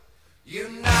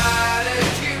United,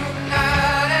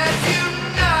 united,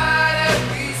 united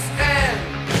we stand.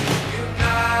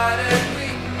 United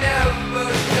we never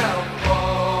shall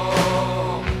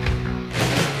fall.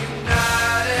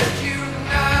 United,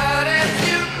 united,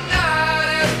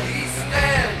 united we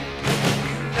stand.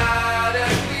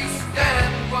 United we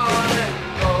stand one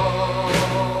and all.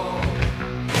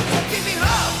 So give me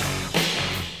hope.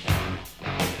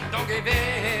 Don't give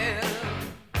in.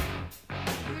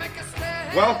 Make a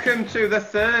stand. Welcome to the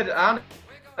third and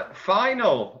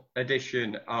final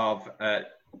edition of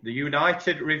the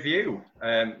United Review.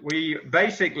 We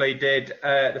basically did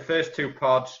the first two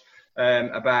pods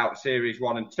about Series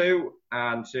 1 and 2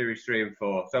 and Series 3 and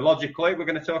 4. So logically, we're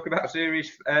going to talk about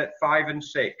Series 5 and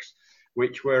 6,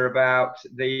 which were about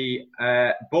the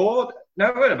board. No,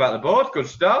 it wasn't about the board. Good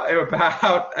start. It was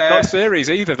about... Not series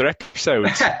either, they're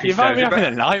episodes. You might be having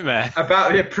a nightmare.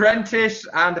 About The Apprentice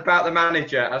and about the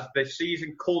manager as the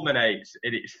season culminates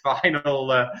in its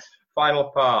final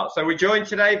part. So we're joined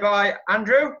today by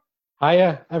Andrew.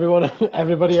 Hiya, everyone.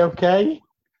 Everybody okay?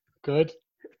 Good.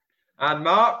 And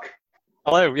Mark.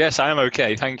 Hello, yes, I am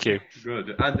okay, thank you.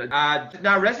 Good. And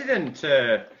now resident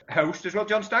host as well,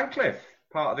 John Stancliffe,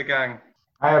 part of the gang.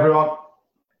 Hi everyone.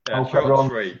 Yeah, Hope short and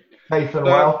everyone's sweet. safe and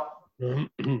well.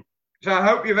 So I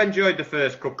hope you've enjoyed the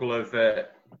first couple of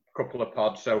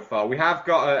pods so far. We have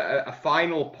got a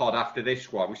final pod after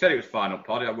this one. We said it was final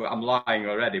pod. I'm lying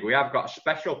already. But we have got a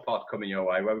special pod coming your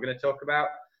way where we're going to talk about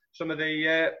some of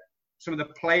the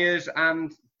players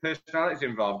and personalities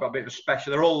involved. Got a bit of a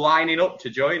special. They're all lining up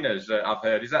to join us. I've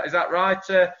heard. Is that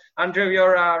right, Andrew?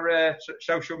 You're our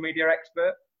social media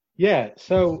expert. Yeah,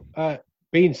 so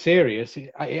being serious,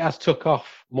 it has took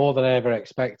off more than I ever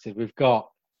expected. We've got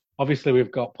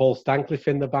Paul Stancliffe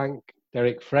in the bank,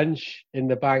 Derek French in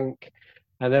the bank,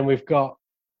 and then we've got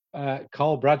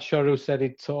Carl Bradshaw, who said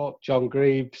he'd talk, John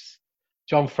Greaves,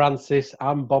 John Francis,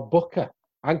 and Bob Booker,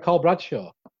 and Carl Bradshaw.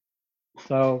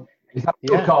 So... Is that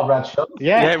still Carl Bradshaw?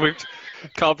 Yeah, we've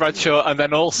Carl Bradshaw, and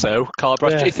then also Carl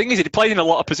Bradshaw. Yeah. The thing is, he played in a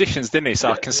lot of positions, didn't he? So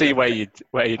I can see where you'd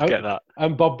get that.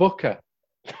 and Bob Booker.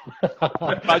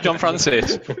 By John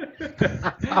Francis. So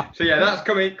yeah, that's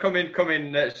coming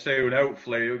soon.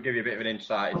 Hopefully, we'll give you a bit of an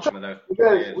insight into some of those We're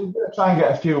players. going to try and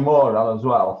get a few more on as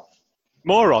well.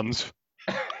 Morons.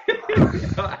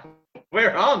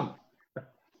 We're on.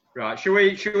 Right, should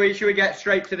we get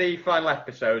straight to the final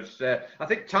episodes? I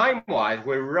think time-wise,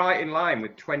 we're right in line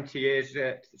with 20 years,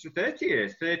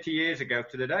 30 years ago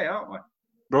to the day, aren't we?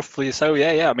 Roughly so,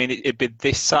 yeah. I mean, it'd be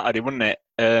this Saturday, wouldn't it?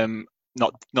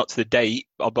 Not to the date,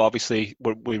 but obviously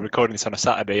we're recording this on a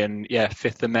Saturday, and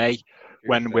 5th of May,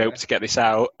 when we hope to get this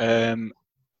out,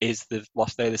 is the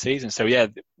last day of the season. So yeah,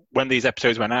 when these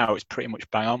episodes went out, it's pretty much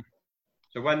bang on.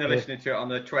 So when they're listening to it on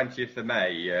the 20th of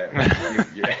May, you've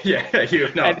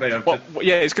not been up to...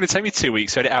 It's going to take me 2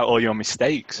 weeks to edit out all your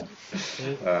mistakes.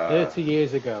 30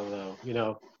 years ago, though,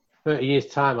 30 years'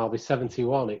 time, I'll be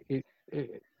 71.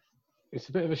 It's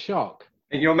a bit of a shock.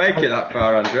 Think you'll make it that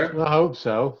far, Andrew? I hope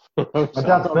so. My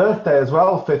dad's birthday as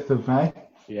well, 5th of May.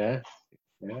 Yeah.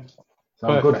 So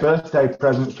a good birthday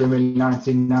present for him in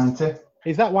 1990.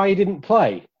 Is that why he didn't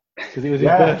play? Because it was his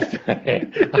birthday.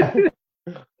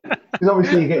 Because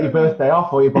obviously you get your birthday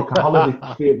off or you book a holiday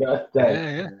for your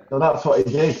birthday. Yeah. So that's what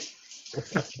he did.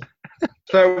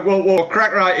 So we'll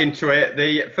crack right into it.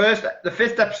 The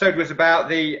 5th episode was about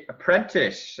The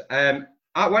Apprentice.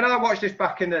 When I watched this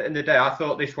back in the day, I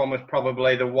thought this one was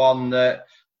probably the one that,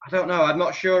 I don't know, I'm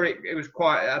not sure it was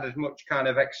quite, had as much kind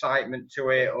of excitement to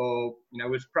it, or,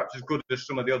 was perhaps as good as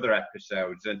some of the other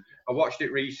episodes. And I watched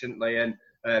it recently, and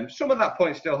some of that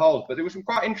point still holds, but there were some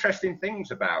quite interesting things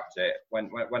about it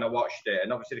when I watched it.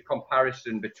 And obviously the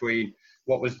comparison between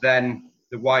what was then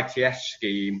the YTS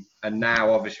scheme and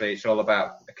now obviously it's all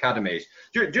about academies.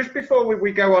 Just before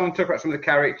we go on and talk about some of the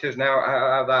characters now,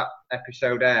 how that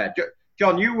episode aired,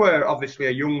 John, you were obviously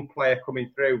a young player coming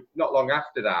through not long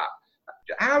after that.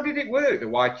 How did it work, the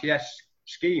YTS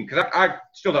scheme? Because I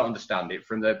still don't understand it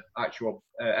from the actual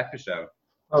episode.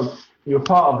 Well, you were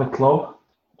part of the club,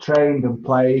 trained and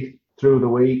played through the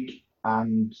week,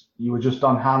 and you were just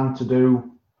on hand to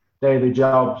do daily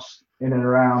jobs in and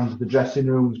around the dressing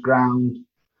rooms, ground,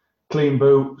 clean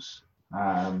boots,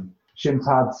 shin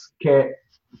pads, kit,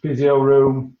 physio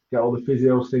room, get all the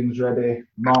physio things ready,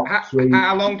 mop, sweep.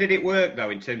 How long did it work, though,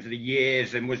 in terms of the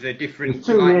years, and was there different... It was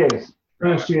 2 years,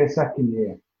 first year, second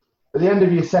year. At the end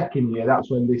of your second year, that's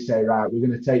when they say, right, we're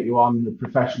going to take you on the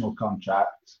professional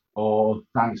contract, or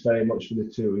thanks very much for the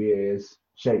 2 years,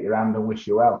 shake your hand and wish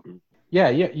you well. Yeah,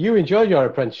 you enjoyed your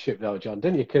apprenticeship though, John,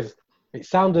 didn't you? Because It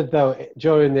sounded though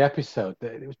during the episode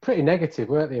that it was pretty negative,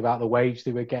 weren't they, about the wage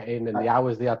they were getting and the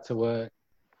hours they had to work.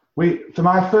 For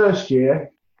my first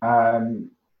year, I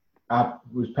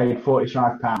was paid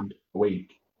 £45 a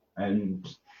week, and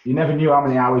you never knew how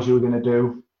many hours you were going to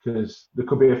do, because there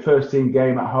could be a first team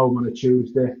game at home on a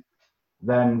Tuesday,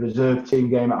 then reserve team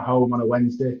game at home on a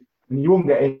Wednesday, and you wouldn't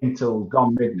get in till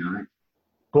gone midnight.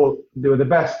 But they were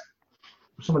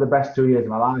some of the best 2 years of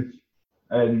my life.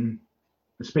 And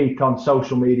I speak on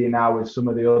social media now with some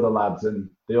of the other lads, and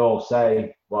they all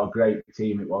say what a great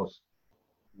team it was.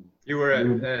 You were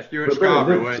at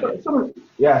Scarborough, weren't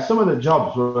you? Some of the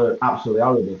jobs were absolutely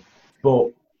horrible.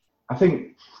 But I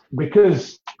think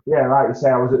because, like you say,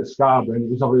 I was at Scarborough, and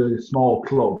it was obviously a small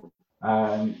club.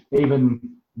 Even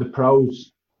the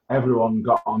pros, everyone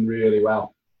got on really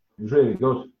well. It was really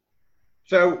good.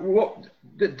 So what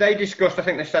they discussed, I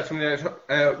think they said something,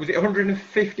 was it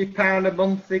 £150 a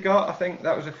month they got? I think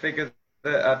that was a figure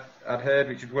that I'd heard,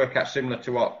 which would work out similar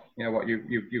to what you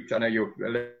I know you were a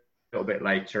little bit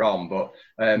later on, but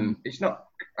it's not,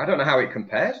 I don't know how it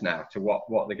compares now to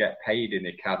what they get paid in the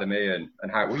academy and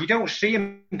how, well, you don't see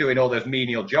them doing all those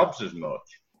menial jobs as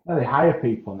much. Well, they hire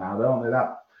people now, don't they?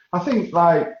 I think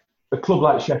like a club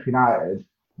like Sheffield United,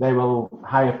 they will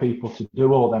hire people to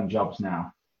do all them jobs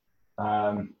now.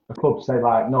 A club, say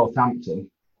like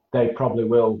Northampton, they probably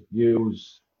will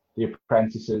use the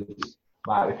apprentices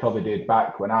like they probably did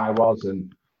back when I was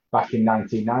and back in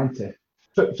 1990.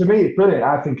 So, to me, it's brilliant.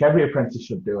 I think every apprentice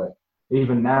should do it,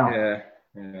 even now.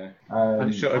 Yeah. I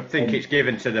sort of think it's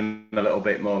given to them a little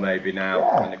bit more maybe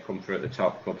now when they come through at the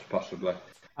top clubs, possibly.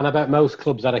 And I bet most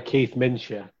clubs had a Keith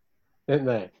Minshew, didn't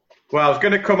they? Well, I was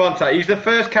going to come on to that. He's the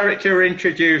first character we're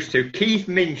introduced to. Keith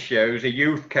Minshew, who's a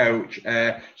youth coach,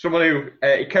 someone who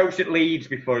he coached at Leeds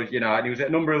before, and he was at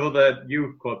a number of other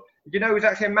youth clubs. Did you know he was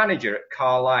actually a manager at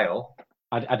Carlisle?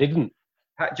 I didn't.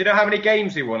 Do you know how many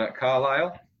games he won at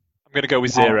Carlisle? I'm going to go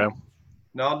with 0.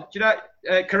 None. Do you know?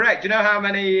 Correct. Do you know how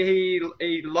many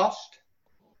he lost?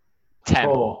 10.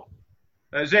 4.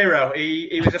 0.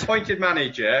 He was appointed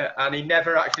manager, and he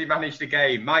never actually managed a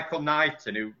game. Michael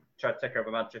Knighton, who tried to take over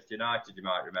Manchester United, you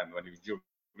might remember, when he was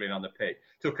juggling on the pitch,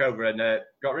 took over and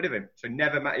got rid of him. So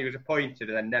he was appointed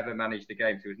and then never managed a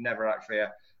game. So he was never actually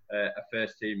a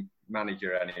first team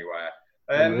manager anywhere.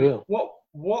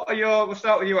 What are your? We'll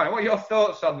start with you, Anne. What are your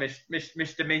thoughts on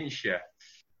Mr. Minshew?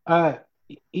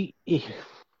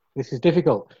 This is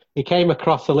difficult. He came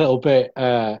across a little bit.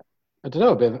 I don't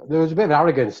know. There was a bit of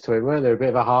arrogance to him, weren't there? A bit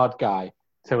of a hard guy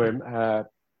to him.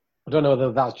 I don't know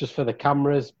whether that's just for the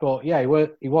cameras, but yeah,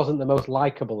 he wasn't the most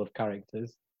likable of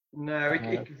characters. No,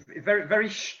 very, very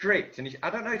strict, and I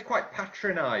don't know, he's quite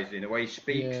patronising the way he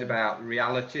speaks about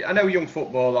reality. I know young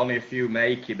football, only a few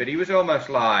make it, but he was almost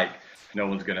like, no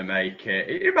one's going to make it.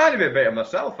 It reminded me a bit of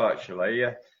myself, actually.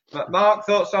 Mark,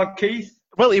 thoughts on Keith?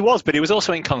 Well, he was, but he was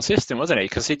also inconsistent, wasn't he?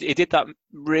 Because he did that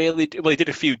really well. He did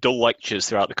a few dull lectures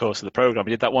throughout the course of the programme. He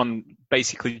did that one,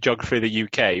 basically geography of the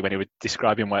UK, when he was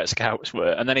describing where scouts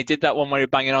were, and then he did that one where he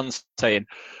was banging on saying,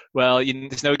 "Well,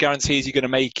 there's no guarantees you're going to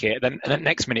make it." And then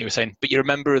next minute he was saying, "But you're a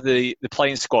member of the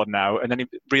playing squad now." And then he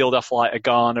reeled off like a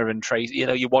Garner and Tracy.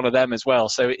 You're one of them as well.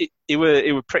 So it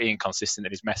were pretty inconsistent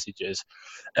in his messages,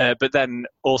 but then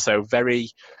also very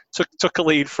took a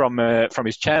lead from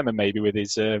his chairman maybe with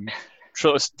his.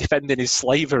 Sort of defending his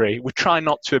slavery. We try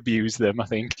not to abuse them, I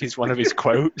think, is one of his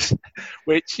quotes.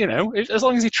 Which, as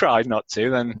long as he tried not to,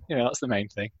 then, that's the main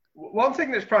thing. One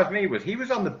thing that surprised me was he was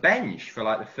on the bench for,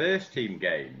 like, the first team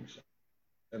games.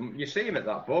 And you see him at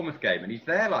that Bournemouth game, and he's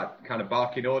there, like, kind of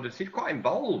barking orders. He's quite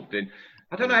involved. And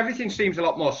I don't know, everything seems a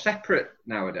lot more separate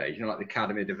nowadays, like the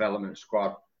academy development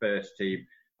squad, first team.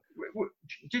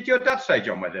 Did your dad say,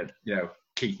 John, whether,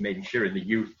 Keith Minshew and the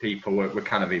youth people were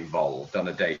kind of involved on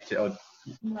a day-to-day?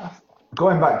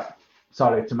 Going back,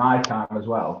 to my time as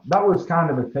well, that was kind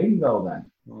of a thing though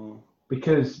then.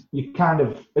 Because you kind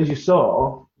of, as you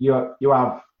saw, you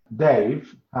have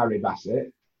Dave, Harry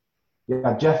Bassett, you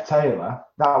had Jeff Taylor,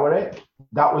 that were it.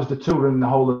 That was the two running the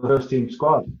whole of the first team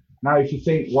squad. Now if you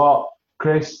think what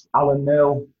Chris, Alan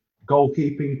Mill,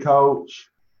 goalkeeping coach,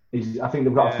 I think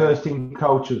they've got a first team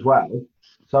coach as well.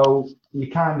 So you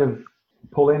kind of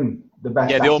pull in the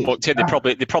best. Yeah, they all booked in. They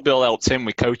probably all helped him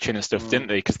with coaching and stuff, didn't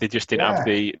they? Because they just didn't have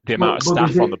the amount of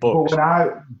staff on the books.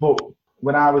 But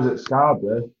when I was at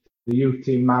Scarborough, the youth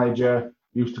team manager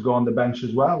used to go on the bench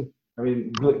as well. I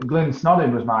mean, Glyn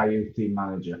Snodin was my youth team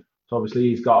manager, so obviously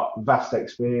he's got vast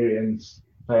experience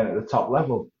playing at the top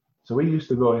level. So we used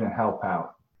to go in and help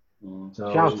out.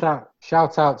 So,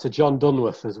 Shout out to John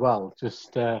Dunworth as well.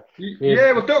 Just well,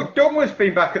 Dunworth's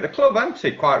been back at the club, hasn't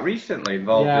he? Quite recently,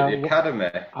 involved with the academy.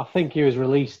 I think he was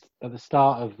released at the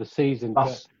start of the season.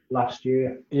 Last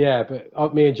year. Yeah,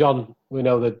 but me and John, we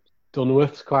know the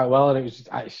Dunworths quite well, and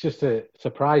it's just a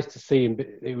surprise to see him.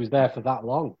 He was there for that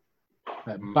long,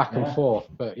 back and forth.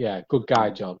 But yeah, good guy,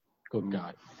 John. Good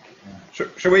guy.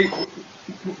 So we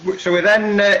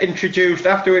then introduced,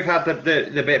 after we've had the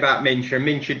bit about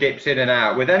Mincher dips in and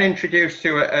out, we're then introduced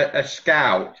to a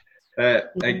scout,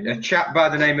 a chap by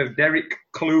the name of Derek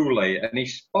Cluley, and he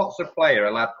spots a player,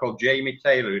 a lad called Jamie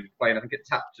Taylor, who's playing, I think, at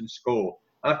Tapton School.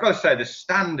 And I've got to say, the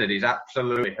standard is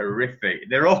absolutely horrific.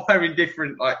 They're all wearing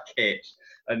different kits.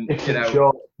 And different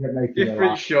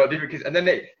short, and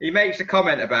then he makes a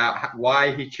comment about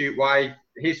why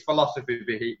his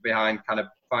philosophy behind kind of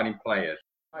finding players.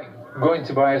 Going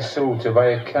to buy a suit or buy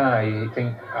a car, you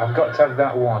think I've got to have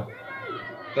that one.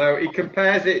 So he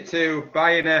compares it to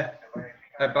buying a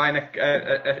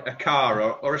car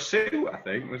or a suit. I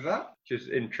think was that, which is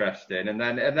interesting. And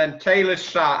then Taylor's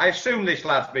start. I assume this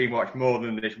lad's been watched more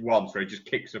than this once, where he just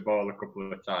kicks the ball a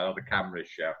couple of times, or the cameras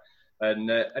show.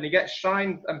 And he gets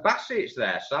signed, and Bassett's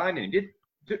there signing.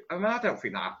 I don't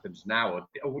think that happens now.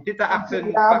 Or did that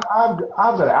happen? I've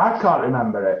got it. I can't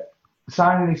remember it.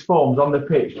 Signing his forms on the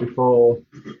pitch before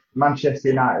Manchester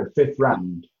United 5th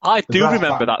round. I do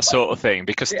remember that sort of thing,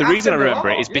 because the reason I remember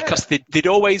it is because they'd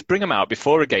always bring them out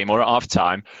before a game or at half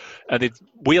time, and they'd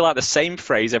wheel out the same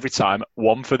phrase every time,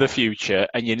 one for the future,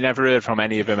 and you never heard from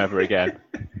any of them ever again.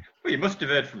 Well, you must have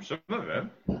heard from some of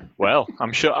them. Well,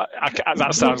 I'm sure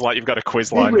that sounds like you've got a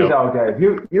quiz lined up. Dave,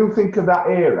 you think of that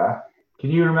era. Can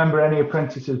you remember any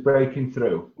apprentices breaking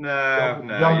through? No.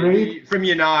 John Reid? From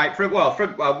United.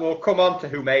 We'll come on to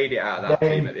who made it out of that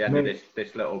team at the end of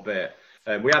this little bit.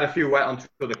 We had a few went on to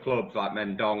other clubs like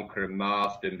Mendonca and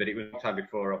Marsden, but it was a time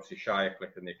before, obviously,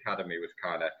 Shirecliffe and the academy was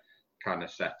kind of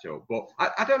set up. But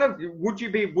I don't know, would you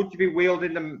be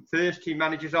wielding the first team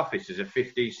manager's office as a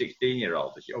 15,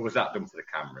 16-year-old, or was that done for the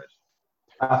cameras?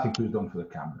 I think it was done for the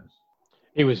cameras.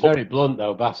 He was very blunt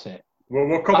though, Bassett. Well,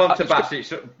 we'll come on to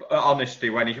Bassett's honesty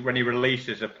when he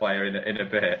releases a player in a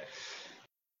bit.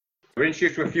 We're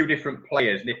introduced to a few different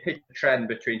players, and they pick a trend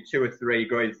between 2 or 3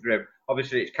 going through.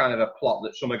 Obviously, it's kind of a plot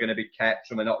that some are going to be kept,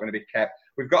 some are not going to be kept.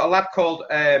 We've got a lad called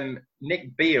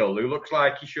Nick Beale, who looks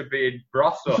like he should be in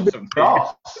Bros or something.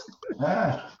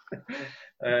 Yeah.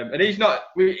 And he's not.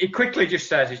 He quickly just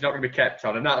says he's not going to be kept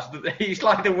on, and he's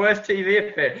like the worst TV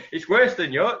appearance. It's worse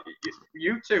than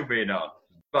you two being on.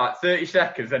 About 30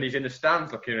 seconds, and he's in the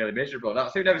stands looking really miserable.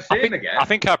 That's who never see him again. I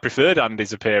think I preferred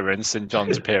Andy's appearance and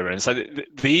John's appearance. The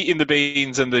eating the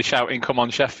beans and the shouting, "Come on,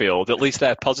 Sheffield!" At least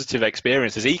they're positive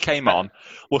experiences. He came on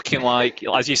looking like,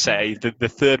 as you say, the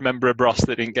third member of Bros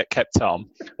that didn't get kept on,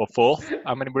 or fourth.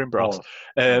 How many were in Bros?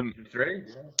 3.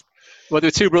 Well, there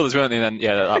were 2 brothers, weren't there? And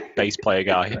that bass player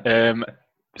guy.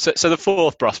 So the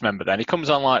 4th Bros member then, he comes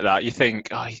on like that, you think,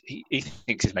 he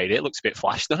thinks he's made it, looks a bit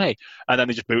flash, doesn't he? And then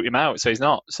they just boot him out, so he's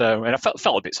not. So, and I felt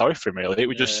a bit sorry for him, really. It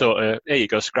was just sort of, here you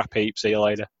go, scrap heap, see you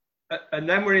later. And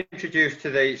then we're introduced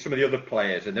to some of the other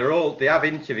players, and they have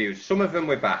interviews, some of them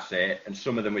with Bassett, and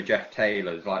some of them with Jeff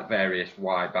Taylor's, like various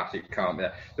why Bassett can't be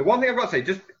there. The one thing I've got to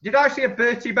say, did I see a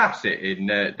Bertie Bassett in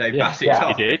Dave Bassett's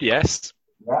Yeah, he did, yes.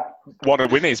 Yeah. One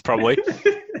of Winnie's, probably.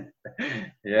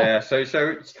 Yeah, so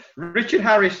it's Richard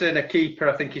Harrison, a keeper,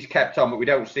 I think he's kept on, but we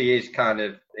don't see his kind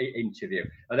of interview.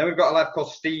 And then we've got a lad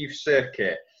called Steve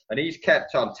Circuit, and he's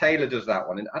kept on. Taylor does that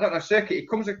one, and I don't know, Circuit. He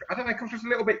comes just a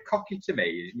little bit cocky to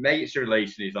me. His mates are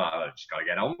released, and he's like, "I just gotta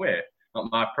get on with it.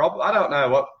 Not my problem." I don't know.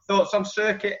 What thoughts on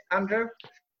Circuit, Andrew?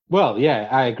 Well, yeah,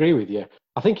 I agree with you.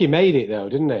 I think he made it though,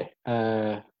 didn't he?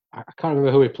 I can't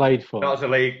remember who he played for. Not as a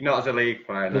league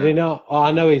player. No. Did he not? Oh,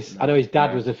 I know his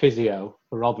dad was a physio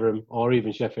for Rotherham or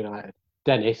even Sheffield United.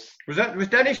 Dennis. Was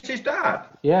Dennis his dad?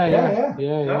 Yeah.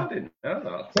 No, I didn't know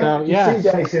that. So You see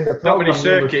Dennis in the Not many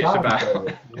programme Circuits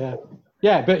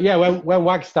about. But when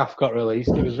Wagstaff got released,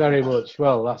 it was very much,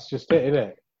 well, that's just it, isn't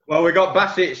it? Well, we got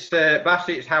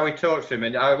Bassett's how he talks to him,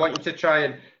 and I want you to try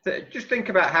and just think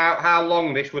about how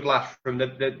long this would last from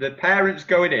the parents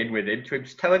going in with him to him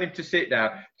telling him to sit down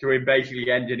to him basically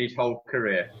ending his whole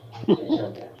career.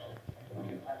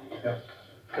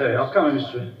 Okay, I'll come in,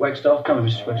 Mr. Wagstaff. Come in,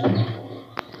 Mr.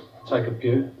 Wagstaff. Take a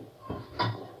pew.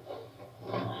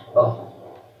 Oh.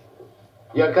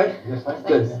 You okay? Yes, thanks.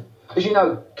 Good. As you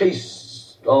know,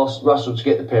 Keith asked Russell to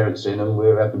get the parents in, and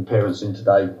we're having parents in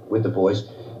today with the boys.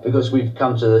 because we've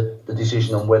come to the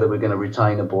decision on whether we're going to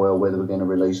retain a boy or whether we're going to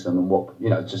release them, and what,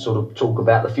 to sort of talk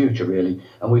about the future really.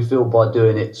 And we feel by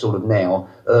doing it sort of now,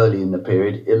 early in the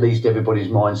period, at least everybody's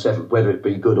mindset, whether it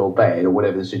be good or bad or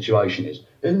whatever the situation is.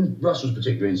 In Russell's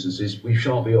particular instances, we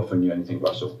shan't be offering you anything,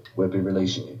 Russell. We'll be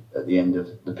releasing you at the end of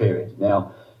the period.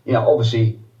 Now,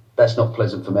 obviously, that's not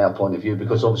pleasant from our point of view,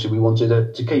 because obviously we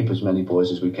wanted to keep as many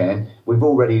boys as we can. We've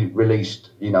already released,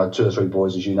 2 or 3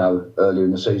 boys, as you know, earlier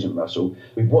in the season, Russell.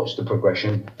 We've watched the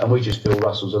progression, and we just feel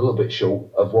Russell's a little bit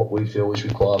short of what we feel is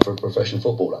required for a professional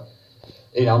footballer.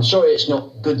 I'm sorry it's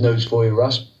not good news for you,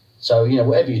 Russ. So,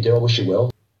 whatever you do, I wish you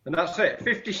well. And that's it.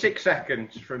 56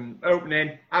 seconds from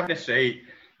opening, having a seat,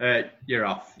 you're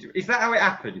off. Is that how it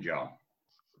happened, John?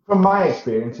 From my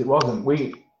experience, it wasn't.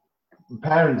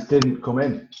 Parents didn't come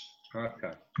in.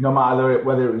 Okay. No matter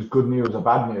whether it was good news or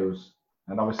bad news.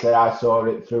 And obviously I saw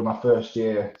it through my first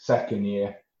year, second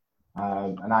year,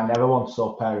 and I never once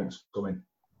saw parents come in.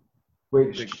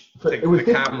 Which it was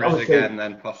the cameras again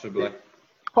then, possibly.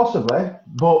 Possibly,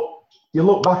 but you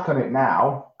look back on it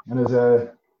now, and as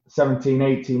a 17,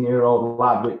 18-year-old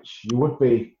lad, which you would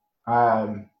be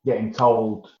getting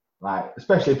told, like,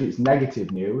 especially if it's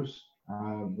negative news,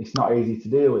 it's not easy to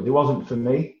deal with. It wasn't for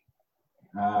me.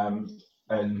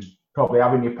 And probably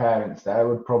having your parents there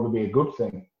would probably be a good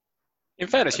thing. In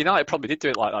fairness, United probably did do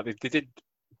it like that. They did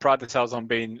pride themselves on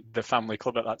being the family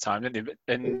club at that time, didn't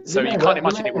they? And so you can't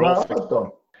imagine it were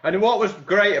awful. And what was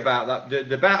great about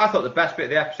that, I thought the best bit of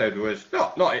the episode was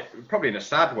not probably in a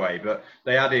sad way, but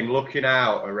they had him looking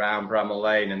out around Bramall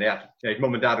Lane, and his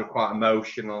mum and dad were quite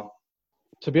emotional.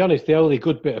 To be honest, the only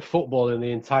good bit of football in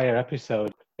the entire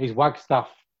episode is Wagstaff.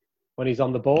 When he's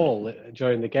on the ball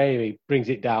during the game, he brings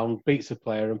it down, beats a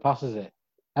player and passes it.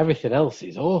 Everything else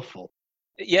is awful.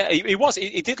 Yeah,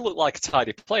 he did look like a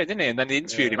tidy player, didn't he? And then they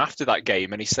interviewed him after that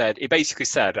game, and he basically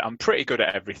said, I'm pretty good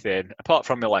at everything, apart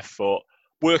from my left foot.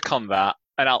 Work on that,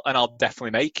 and I'll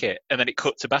definitely make it. And then it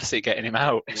cut to Bassett getting him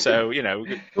out. So,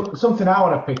 Something I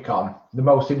want to pick on, the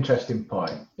most interesting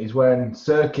point, is when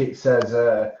Circuit says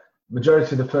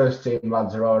majority of the first team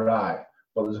lads are all right,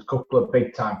 but there's a couple of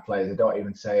big-time players that don't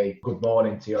even say good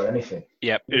morning to you or anything.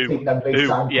 Yep. Who?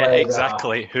 Yeah,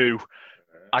 exactly. Who?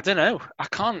 I don't know. I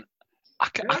can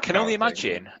only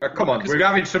imagine. Come on, we're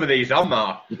having some of these on,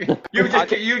 Mark.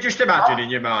 You just imagine in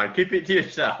your mind. Keep it to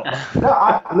yourself.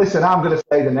 Listen, I'm going to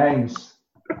say the names.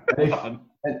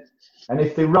 And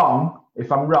if they're wrong, if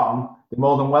I'm wrong, they're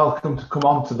more than welcome to come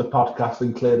on to the podcast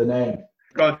and clear the name.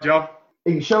 Go on, John.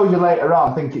 It shows you later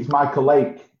on, I think it's Michael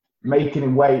Lake, making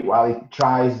him wait while he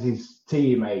tries his tea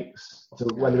he makes, to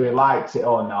whether he likes it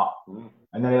or not.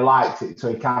 And then he likes it,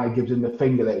 so he kind of gives him the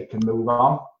finger that he can move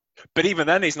on. But even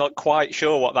then, he's not quite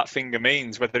sure what that finger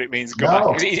means, whether it means go back.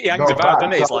 Because he hangs about,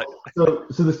 doesn't he?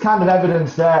 So there's kind of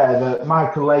evidence there that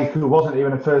Michael Lake, who wasn't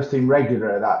even a first-team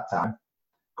regular at that time,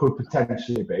 could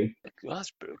potentially be.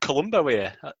 That's Columbo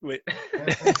here.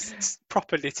 It's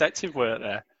proper detective work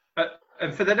there.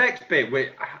 And for the next bit,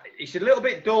 it's a little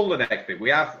bit dull, the next bit.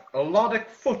 We have a lot of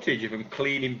footage of them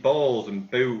cleaning balls and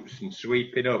boots and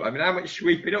sweeping up. I mean, how much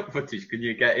sweeping up footage can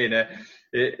you get in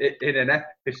an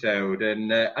episode? And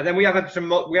then we have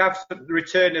the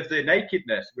return of the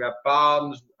nakedness. We have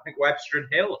Barnes, I think Webster and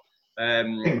Hill. I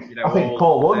think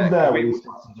Paul Wood there with his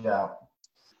message out.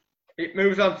 It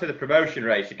moves on to the promotion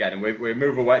race again, and we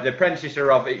move away. The apprentices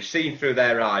are it's seen through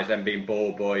their eyes, them being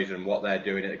ball boys and what they're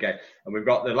doing at the game. And we've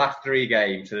got the last 3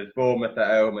 games. So there's Bournemouth at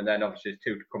home, and then obviously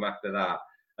there's 2 to come after that.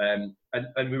 And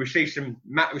we see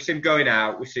him going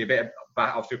out. We see a bit of,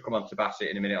 obviously we'll come on to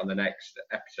Bassett in a minute on the next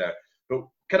episode. But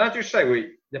can I just say,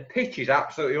 the pitch is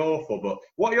absolutely awful. But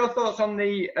what are your thoughts on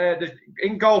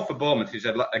in goal for Bournemouth is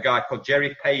a guy called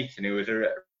Jerry Payton, who was a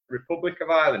Republic of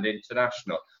Ireland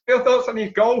international. What are your thoughts on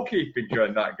his goalkeeping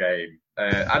during that game,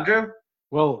 Andrew?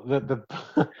 Well,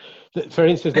 for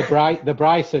instance, the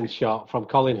Bryson shot from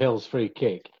Colin Hill's free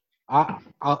kick. I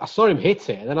saw him hit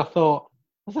it, and then I thought,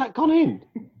 has that gone in?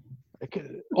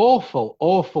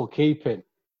 Awful keeping.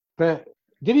 But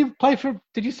did you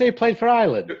say he played for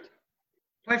Ireland?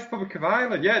 Played for Republic of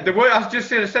Ireland, yeah. I was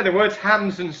just going to say the words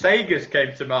Hams and Sagers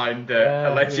came to mind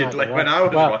allegedly when I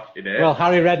was watching it. Well,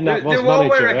 Harry Redknapp was the one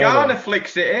manager. where Garner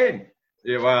flicks it in.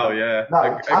 Yeah, well, yeah.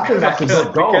 I think that's a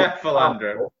good goal. Be careful,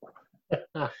 Andrew.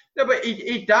 No, but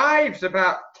he dives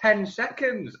about 10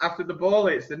 seconds after the ball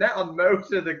hits the net on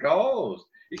most of the goals.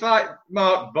 He's like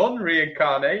Mark Bunn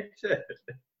reincarnated.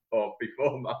 Or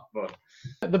before Mark Bunn.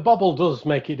 The bobble does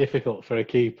make it difficult for a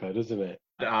keeper, doesn't it?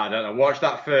 I don't know. Watch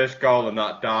that first goal and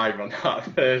that dive on that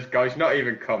first goal. It's not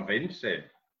even convincing.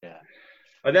 Yeah.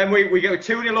 And then we go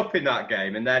 2-0 up in that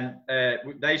game, and then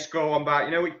they score one back.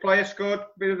 You know which player scored?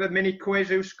 Bit of a mini quiz.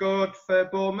 Who scored for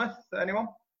Bournemouth? Anyone?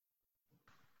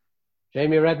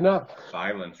 Jamie Redknapp.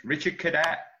 Silence. Richard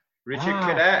Cadet.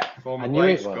 Cadet, former I knew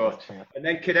player, it scored. was. And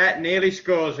then Cadet nearly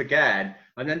scores again,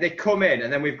 and then they come in,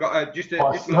 and then we've got just a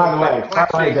By little the way,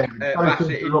 classic David, sorry to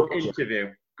Bassett interrupt you.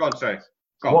 interview. Go on, sorry.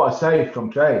 Go on. What a save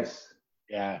from Trace.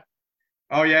 Yeah.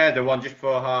 Oh yeah, the one just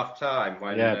before half time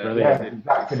when Brilliant. Yeah,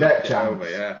 that Cadet chance. over,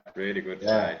 yeah, really good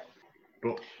Yeah.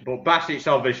 save. But Bassett's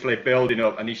obviously building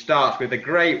up, and he starts with the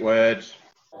great words.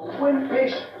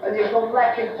 Wimpish, and you've gone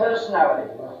lacking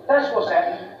personality. That's what's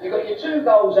happened. You got your 2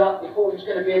 goals up, you thought it was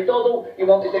going to be a doddle, you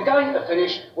wanted the game to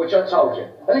finish, which I told you,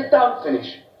 and it don't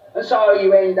finish. And so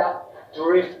you end up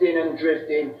drifting,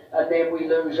 and then we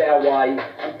lose our way,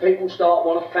 and people start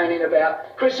want to fanning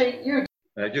about. Chrissy, you...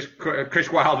 Just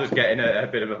Chris Wilder's getting a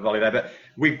bit of a volley there, but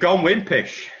we've gone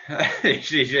wimpish.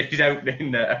 his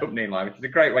opening line, which is a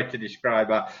great way to describe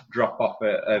our drop off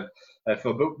of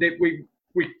fun. But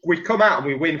we come out and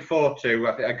we win 4-2.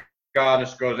 I think Garner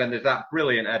scores, and there's that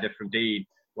brilliant header from Dean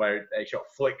where he sort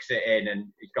of flicks it in, and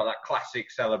he's got that classic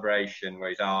celebration where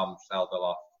his arms held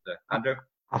aloft. Andrew?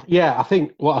 Yeah, I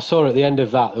think what I saw at the end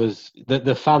of that was that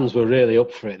the fans were really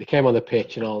up for it. They came on the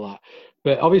pitch and all that.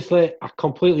 But obviously, I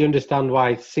completely understand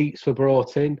why seats were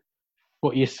brought in.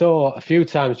 But you saw a few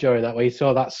times during that where you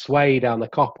saw that sway down the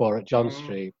Copper at John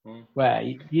Street, where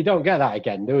you don't get that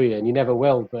again, do you? And you never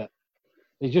will. But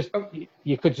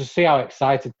you could just see how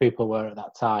excited people were at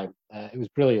that time. It was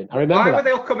brilliant. I remember. Why were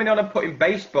they all coming on and putting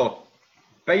baseball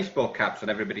caps on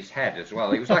everybody's head as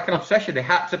well? It was like an obsession. They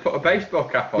had to put a baseball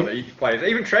cap on each player.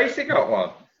 Even Tracy got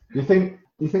one. Do you think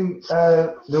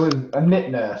there was a knit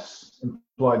nurse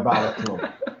employed by the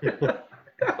club?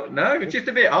 No, it's just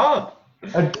a bit odd.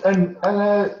 And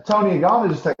Tony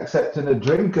Garner just accepting a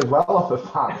drink as well off a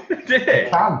fan. Did he?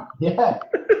 Can, yeah.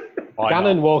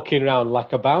 Gannon walking around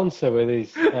like a bouncer with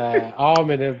his arm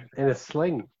in a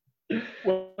sling.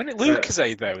 When it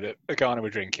Lucasade though that Garner were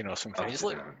drinking or something, it's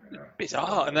like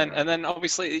bizarre. And then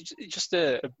obviously it's just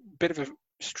a bit of a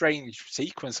strange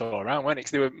sequence all around, wasn't it?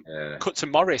 'Cause they were cut to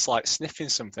Morris like sniffing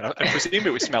something. I presume it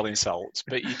was smelling salts,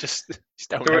 but you just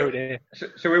don't know it.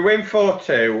 So we win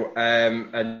 4-2,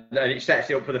 and it sets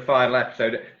it up for the final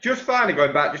episode. Just finally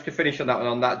going back, just to finish on that one,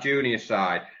 on that junior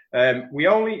side, do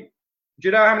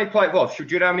you know how many players? Well, do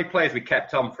you know how many players we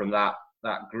kept on from that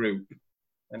group?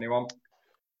 Anyone?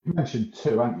 You mentioned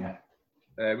 2, haven't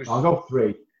you? I'll go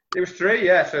 3. It was 3,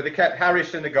 yeah. So they kept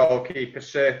Harrison, the goalkeeper,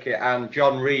 Circuit, and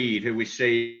John Reed, who we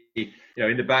see, in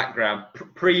the background,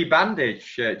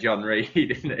 pre-bandage. John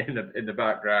Reed in the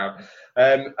background,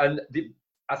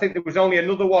 I think there was only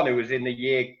another one who was in the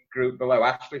year group below,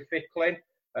 Ashley Ficklin,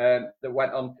 that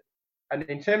went on. And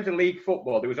in terms of league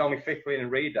football, there was only Ficklin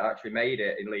and Reed that actually made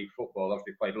it in league football.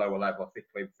 Obviously played lower level.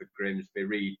 Ficklin for Grimsby.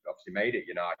 Reed obviously made it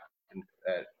United and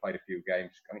played a few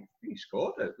games. I think he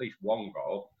scored at least 1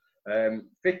 goal.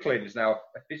 Ficklin's now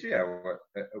a physio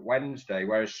at Wednesday,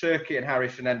 whereas Circuit and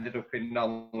Harrison ended up in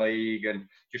non-league and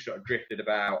just sort of drifted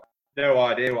about. No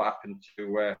idea what happened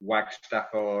to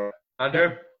Wagstaff or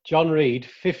Andrew. John Reed,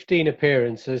 15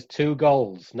 appearances, 2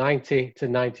 goals, 90 to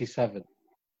 97.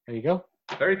 There you go.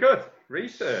 Very good.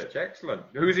 Research, excellent.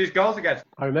 Who's his goals against?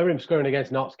 I remember him scoring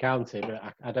against Notts County, but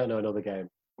I don't know another game.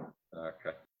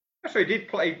 Okay. So he did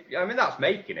play. I mean, that's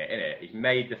making it, isn't it? He's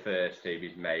made the first team.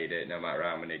 He's made it, no matter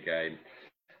how many games.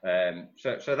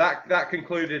 So that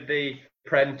concluded the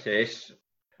Apprentice.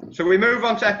 So we move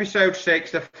on to episode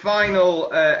 6, the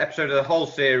final episode of the whole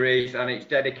series, and it's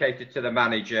dedicated to the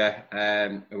manager,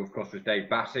 who of course was Dave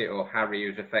Bassett, or Harry,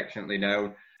 who's affectionately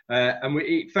known. And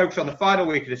we focus on the final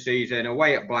week of the season,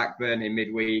 away at Blackburn in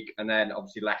midweek, and then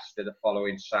obviously Leicester the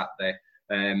following Saturday.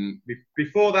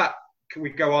 Before that, we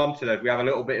go on to that. We have a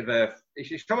little bit of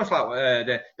it's almost like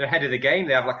the head of the game.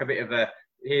 They have like a bit of a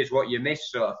here's what you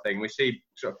missed sort of thing. We see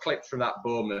sort of clips from that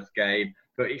Bournemouth game,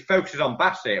 but he focuses on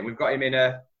Bassett, and we've got him in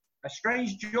a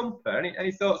strange jumper.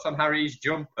 Any thoughts on Harry's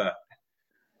jumper?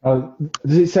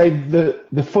 Does it say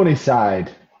the funny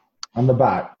side on the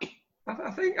back?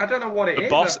 I don't know what it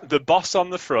is. The boss on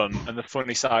the front and the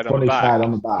funny side on Funny the back. side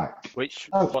on the back.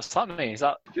 What's that mean? Is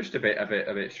that just a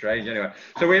bit strange? Anyway,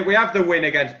 so we have the win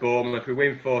against Bournemouth. We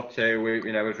win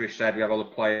 4-2. As we said, we have all the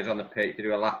players on the pitch to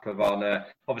do a lap of honour.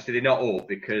 Obviously, they're not all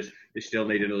because they still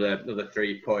need another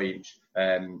 3 points.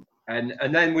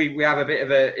 And then we have a bit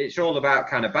of it's all about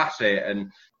kind of Bassett and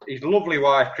his lovely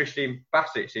wife, Christine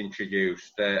Bassett's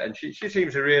introduced. And she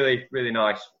seems a really, really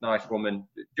nice woman.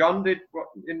 John, did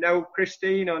you know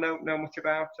Christine or know much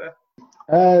about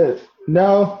her?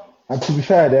 No. And to be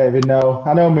fair, David, no.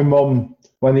 I know my mum,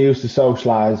 when they used to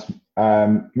socialise,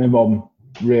 my mum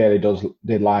really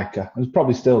did like her, and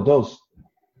probably still does.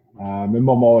 My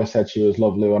mum always said she was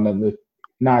lovely, one of the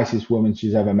nicest women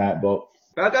she's ever met. But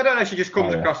I don't know. She just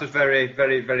comes across as very,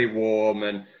 very, very warm,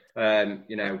 and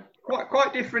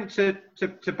quite different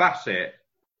to Bassett.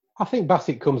 I think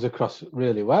Bassett comes across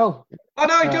really well. Oh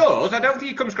no, he does. I don't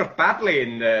think he comes across badly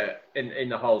in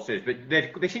the whole series, but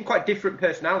they seem quite different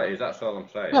personalities. That's all I'm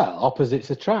saying. Well,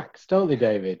 opposites attract, don't they,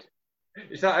 David?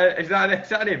 Is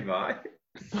that an invite?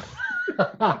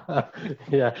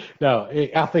 Yeah, no,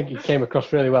 I think he came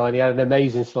across really well, and he had an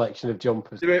amazing selection of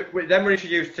jumpers. Then we're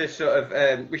introduced to sort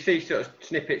of we see sort of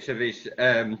snippets of his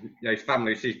his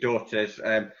family, his daughters,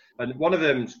 and one of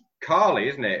them's Carly,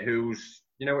 isn't it? Who's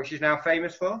what she's now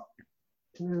famous for?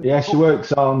 Yeah, she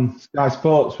works on Sky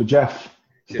Sports with Jeff.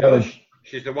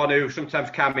 She's the one who sometimes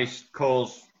Cammy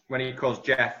calls when he calls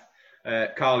Jeff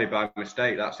Carly by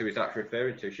mistake. That's who he's actually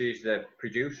referring to. She's the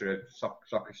producer of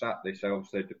Soccer Saturday, so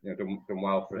obviously done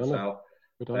well for herself.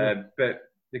 But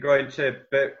they're going to,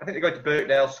 I think they're going to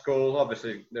Birkdale School.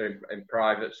 Obviously, they're in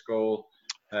private school.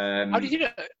 How did you know?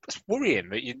 It's worrying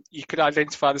that you could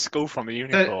identify the school from the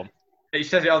uniform. He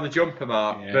says it on the jumper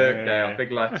mark, Birkdale,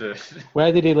 big letters.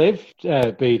 Where did he live,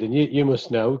 Beeden? You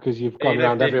must know, because you've gone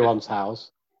around everyone's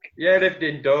house. Yeah, he lived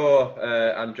in Dore,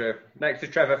 Andrew, next to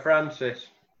Trevor Francis.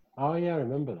 Oh, yeah, I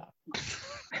remember that.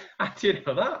 How do you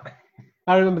know that?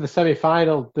 I remember the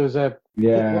semi-final. There was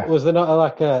was there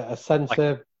not a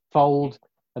centre fold,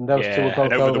 and those two were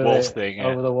both over the wall thing.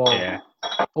 Over the wall. Yeah.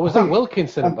 Or was that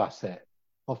Wilkinson and Bassett?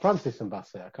 Or Francis and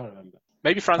Bassett? I can't remember.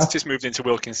 Maybe Francis moved into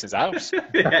Wilkinson's house.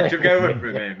 Yeah, took over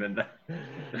from him. And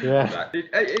yeah.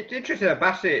 It's interesting that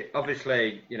Bassett,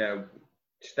 obviously,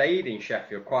 stayed in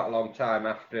Sheffield quite a long time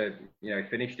after, he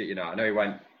finished it. I know he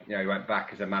went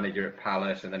back as a manager at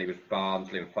Palace, and then he was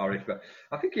Barnsley and Forest. But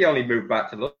I think he only moved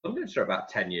back to London for about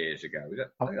 10 years ago.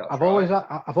 I've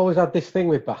always had this thing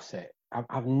with Bassett.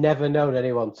 I've never known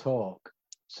anyone talk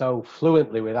so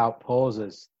fluently without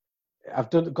pauses.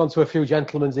 I've gone to a few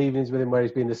gentlemen's evenings with him where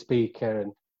he's been the speaker,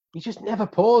 and he just never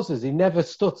pauses. He never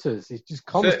stutters. He just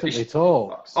constantly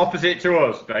talks. Opposite to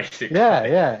us, basically.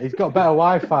 Yeah. He's got better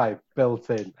Wi-Fi built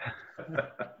in.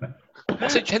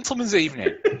 What's a gentleman's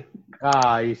evening?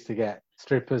 I used to get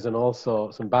strippers and all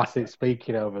sorts, and Bassett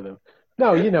speaking over them.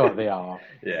 No, you know what they are.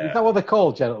 Yeah. Is that what they're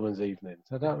called, gentlemen's evenings?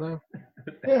 I don't know.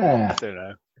 Yeah. I don't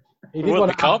know.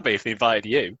 It can't be if they invited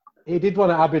you. He did one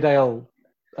at Abbeydale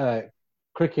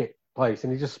cricket place,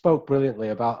 and he just spoke brilliantly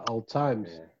about old times.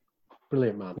 Yeah.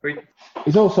 Brilliant man.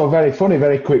 He's also very funny,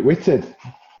 very quick-witted.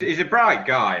 He's a bright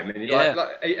guy. I mean,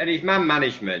 and his man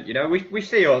management. We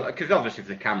see all, because obviously for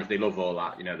the cameras they love all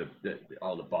that.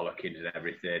 All the bollockings and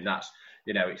everything. That's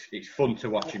it's fun to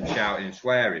watch him shouting and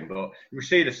swearing, but we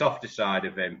see the softer side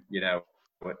of him.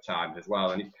 At times as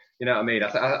well, and you know what I mean.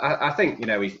 I think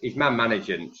his man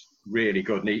management's really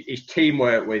good, and his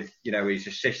teamwork with his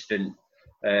assistant.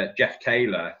 Jeff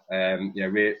Taylor,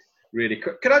 really.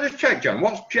 Can I just check, John?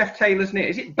 What's Jeff Taylor's name?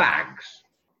 Is it Bags?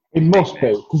 It must be,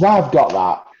 because I've got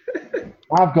that.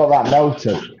 I've got that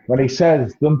noted when he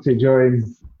says, doesn't he,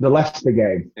 during the Leicester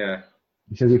game? Yeah.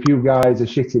 He says, if you guys are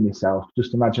shitting yourself,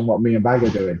 just imagine what me and Bag are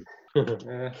doing.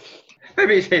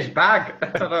 Maybe it's his bag. I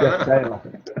don't know. Jeff Taylor.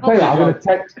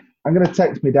 I'm going to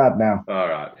text my dad now. All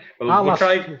right.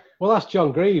 We'll ask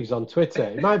John Greaves on Twitter.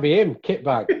 It might be him,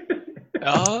 Kitbag.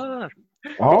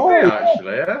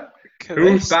 Actually, yeah.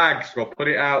 Whose Bags? We'll put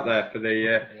it out there for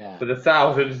the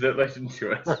thousands that listen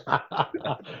to us.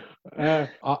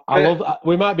 I love.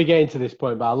 We might be getting to this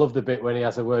point, but I love the bit when he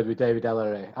has a word with David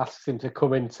Ellery, asks him to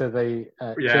come into the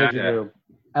changing room.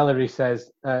 Ellery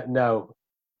says no,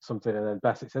 something, and then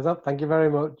Bassett says, "Oh, thank you very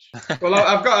much." Well,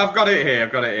 I've got it here.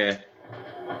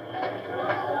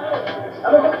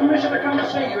 Have I got permission to come and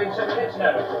see you in 7 minutes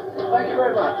now? Thank you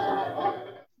very much.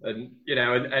 And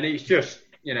it's just,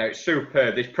 it's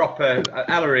superb. This proper,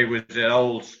 Ellery was an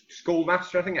old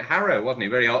schoolmaster, I think, at Harrow, wasn't he?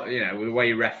 Very, with the way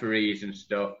he referees and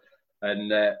stuff.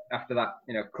 And after that,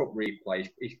 cup replay,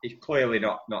 he's clearly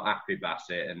not happy,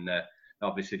 Bassett, and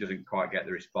obviously doesn't quite get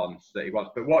the response that he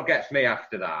wants. But what gets me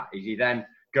after that is he then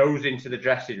goes into the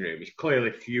dressing room. He's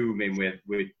clearly fuming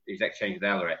with his exchange with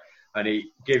Ellery, and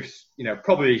he gives,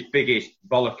 probably his biggest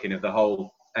bollocking of the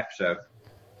whole episode.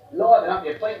 Liven up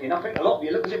your thinking. I think a lot of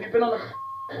you look as if you've been on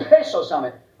a piss or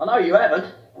something. I know you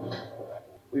haven't.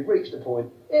 We've reached a point.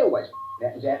 It always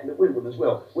happens out at Wimbledon as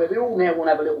well, where we all now want to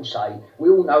have a little say. We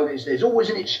all know there's always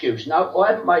an excuse. No,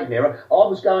 I haven't made an error. I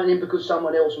was going in because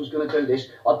someone else was going to do this.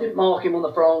 I didn't mark him on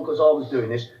the throne because I was doing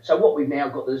this. So what we've now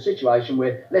got to the situation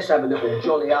where let's have a little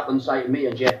jolly up and say to me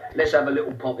and Jeff, let's have a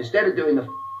little pomp. Instead of doing the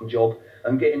job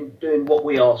and doing what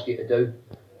we ask you to do,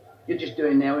 You're just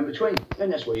doing now in between, and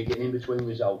that's why you're getting in between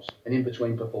results and in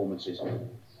between performances.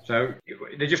 So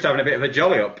they're just having a bit of a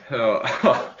jolly up,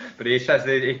 but he says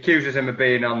he accuses him of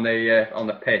being on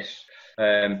the piss.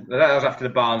 That was after the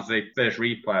Barnsley first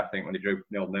replay, I think, when they drew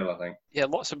 0-0. I think. Yeah,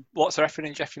 lots of effing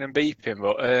and jeffing and beeping,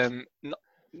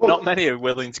 but not many are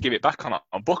willing to give it back on it.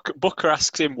 Booker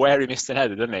asks him where he missed an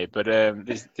header, doesn't he? But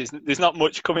there's not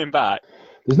much coming back.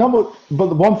 There's not much, but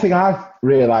the one thing I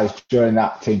realised during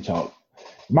that team talk,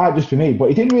 it might just be me, but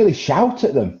he didn't really shout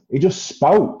at them. He just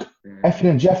spoke, effing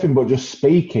and jeffing, but just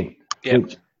speaking,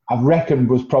 which I reckon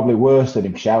was probably worse than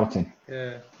him shouting.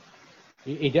 Yeah.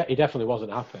 He definitely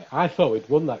wasn't happy. I thought we'd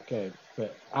won that game,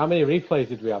 but how many replays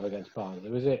did we have against Barnsley?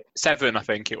 Was it 7? I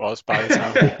think it was by the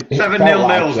time. 7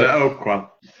 0-0s at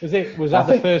Oakwell. Was that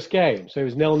the first game? So it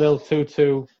was 0-0,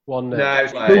 2-2, 1-0. No, it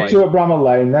was like 2-2 at Bramall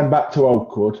Lane, then back to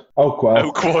Oakwood.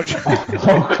 Oakwood.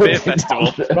 Beer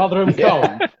Festival. Rotherham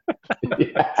Cone.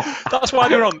 That's why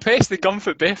they're on pace. They've gone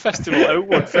for Beer Festival at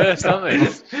Oakwood first,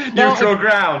 haven't they? Neutral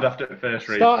ground after the first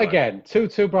replay. Start again.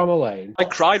 2-2 Bramall Lane. I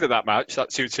cried at that match, that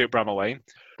 2-2 Bramall Lane.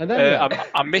 And then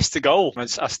I missed a goal. I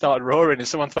started roaring and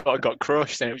someone thought I got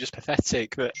crushed and it was just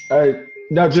pathetic.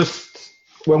 No, just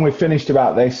when we finished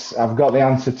about this, I've got the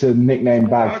answer to the nickname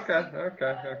bag.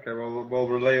 Okay. We'll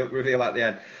reveal at the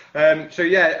end.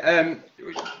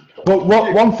 But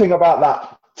one thing about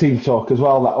that team talk as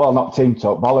well, not team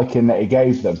talk, bollocking that he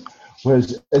gave them,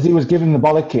 was as he was giving the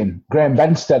bollocking, Graham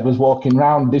Benstead was walking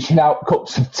round dishing out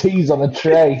cups of teas on a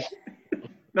tray.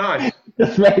 Nice.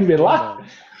 Just made me laugh.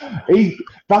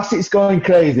 Bassett's going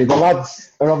crazy. The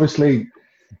lads are obviously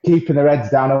keeping their heads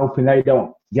down, hoping they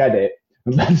don't get it.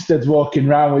 And Benstead's walking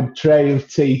around with a tray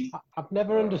of tea. I've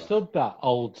never understood that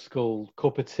old school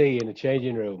cup of tea in a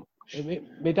changing room.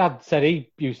 My dad said he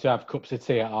used to have cups of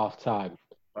tea at half time.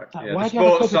 Why do you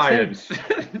have a cup of tea?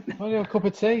 Why do you have a cup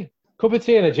of tea? Cup of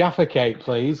tea and a Jaffa cake,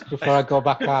 please, before I go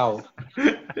back out.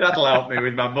 That'll help me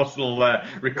with my muscle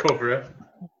recovery.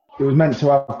 It was meant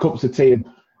to have cups of tea and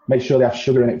make sure they have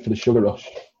sugar in it for the sugar rush.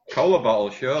 Cola bottle,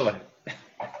 surely.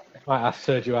 Might ask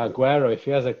Sergio Aguero if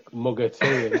he has a mug of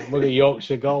tea, a mug of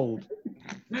Yorkshire Gold.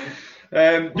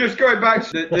 Just going back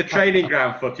to the training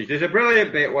ground footage, there's a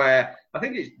brilliant bit where I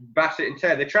think it's Bassett and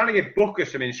Ted. They're trying to give Booker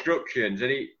some instructions,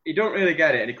 and he don't really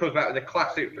get it, and he comes back with a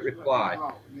classic reply.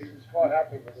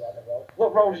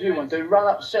 What role do you want to do? Run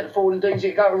up, centre forward, and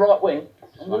Deansy go to right wing?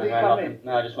 Just running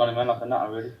around like a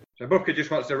nutter, really. So Booker just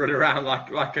wants to run around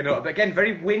like a nut. But again,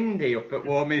 very windy up at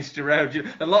Warminster Road.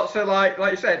 And lots of, like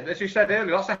you said, as you said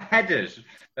earlier, lots of headers.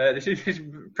 He's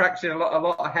practicing a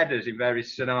lot of headers in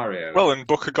various scenarios. Well, and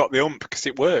Booker got the ump because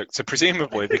it worked. So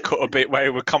presumably they cut a bit where he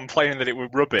were complaining that it was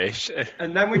rubbish.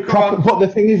 And then we But the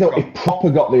thing is, though, he proper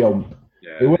got the ump.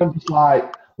 Yeah. He wasn't just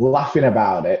like laughing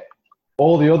about it.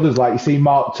 All the others, like you see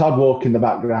Mark Todd walk in the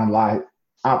background, like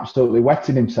absolutely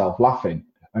wetting himself, laughing.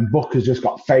 And Booker's just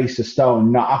got face of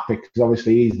stone, not happy because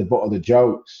obviously he's the butt of the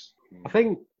jokes. I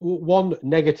think one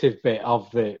negative bit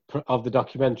of the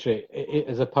documentary,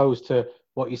 as opposed to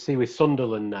what you see with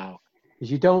Sunderland now, is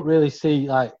you don't really see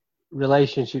like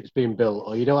relationships being built,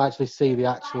 or you don't actually see the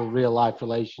actual real life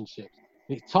relationships.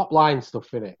 It's top line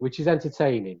stuff in it, which is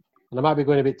entertaining. And I might be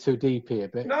going a bit too deep here,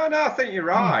 but no, I think you're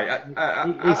right.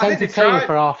 It's entertaining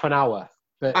for half an hour.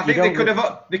 But I think they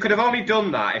could have only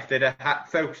done that if they'd have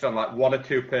focused on like one or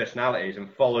two personalities and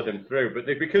followed them through. But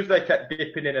because they kept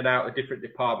dipping in and out of different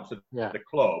departments of the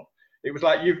club, it was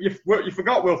like you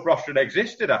forgot Wilf Rostron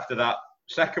existed after that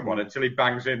second one until he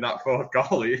bangs in that fourth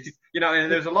goal.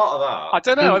 There's a lot of that. I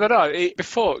don't know.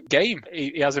 Before game,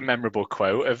 he has a memorable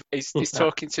quote of he's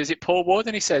talking to, is it Paul Ward,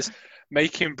 and he says,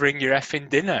 "Make him bring your effing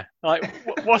dinner." Like,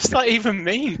 what's that even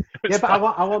mean? Yeah, but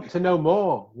I want to know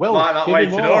more. Will, like that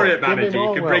Leyton Orient manager,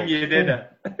 you can bring you dinner.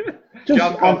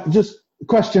 Just a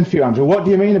question for you, Andrew. What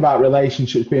do you mean about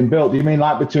relationships being built? Do you mean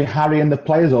like between Harry and the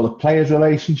players, or the players'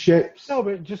 relationships? No,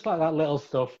 but just like that little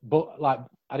stuff. But like,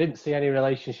 I didn't see any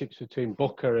relationships between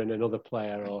Booker and another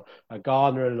player, or a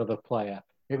Garner and another player.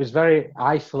 It was very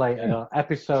isolated,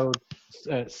 episode,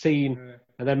 scene,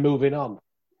 and then moving on.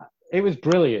 It was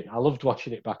brilliant. I loved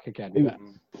watching it back again.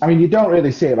 I mean, you don't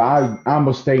really see it, but I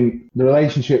must think the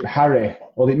relationship Harry,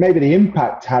 or maybe the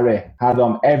impact Harry had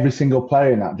on every single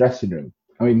player in that dressing room.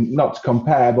 I mean, not to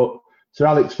compare, but Sir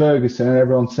Alex Ferguson and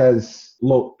everyone says,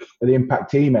 look at the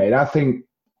impact he made. I think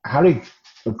Harry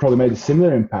had probably made a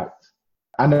similar impact.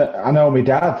 And I know my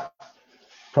dad,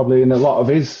 probably in a lot of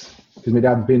his, because my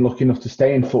dad's been lucky enough to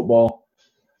stay in football,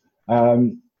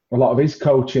 a lot of his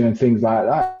coaching and things like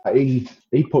that,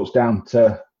 he puts down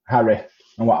to Harry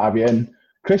and what have you. And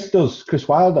Chris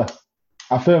Wilder.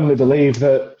 I firmly believe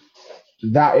that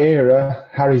era,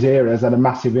 Harry's era, has had a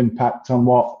massive impact on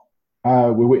what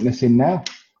we're witnessing now.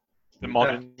 The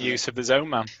modern use of the zone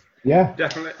man. Yeah,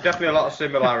 Definitely a lot of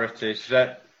similarities.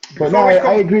 But no,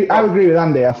 I agree. I agree with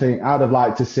Andy. I think I'd have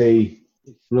liked to see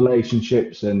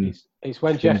relationships and. It's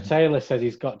when Jeff Taylor says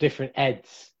he's got different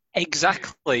heads.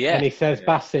 Exactly, yeah. And he says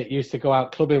Bassett used to go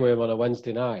out clubbing with him on a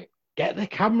Wednesday night. Get the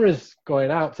cameras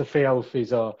going out to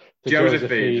Theophys or to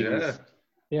Josephines.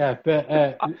 Yeah,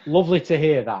 but lovely to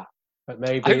hear that. But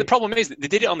maybe I think the problem is that they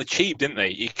did it on the cheap, didn't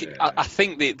they? I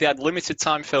think they had limited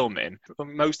time filming.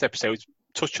 Most episodes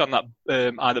touch on that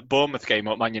either Bournemouth game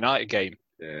or Man United game.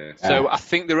 Yeah. So I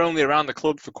think they're only around the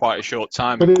club for quite a short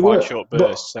time, quite a short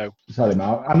burst. Sorry,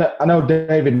 Mark. I know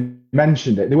David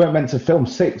mentioned it. They weren't meant to film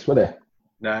 6, were they?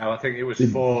 No, I think it was they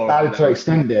 4. Decided to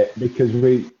extend it because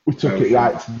we took it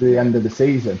right to the end of the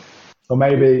season. So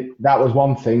maybe that was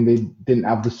one thing. They didn't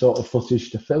have the sort of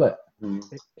footage to fill it.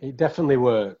 It definitely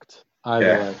worked.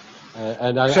 Either way.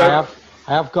 And I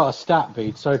have got a stat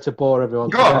beat. Sorry to bore everyone.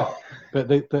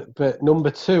 But number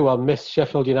 2 on Miss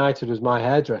Sheffield United was my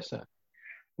hairdresser.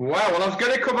 Wow, well, I was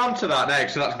going to come on to that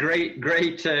next, so that's great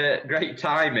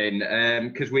timing,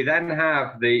 because we then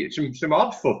have some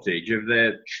odd footage of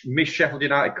the Miss Sheffield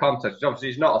United contest. Obviously,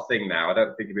 it's not a thing now. I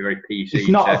don't think it'd be very PC. It's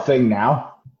not a thing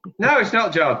now. No, it's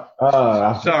not, John.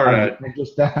 Oh, sorry.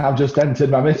 I've just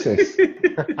entered my missus.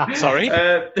 Sorry.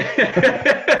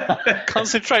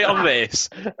 Concentrate on this.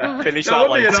 Finish no that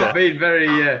wonder later. You're not being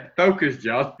very focused,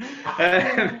 John.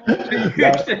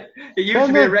 It used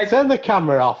to be turn the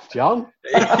camera off, John.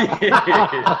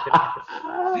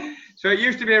 So it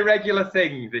used to be a regular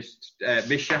thing, this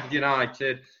Miss Sheffield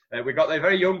United. We got the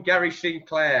very young Gary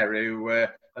Sinclair, who, and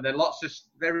then lots of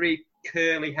very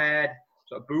curly-haired,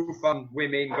 sort of bouffant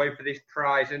women going for this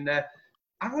prize. And I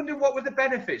wonder what were the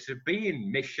benefits of being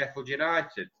Miss Sheffield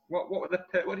United? What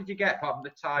did you get apart from the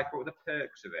type? What were the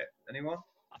perks of it? Anyone?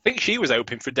 I think she was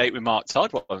hoping for a date with Mark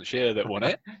Todd, wasn't she, that won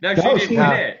it? No, she didn't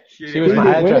win it. She was my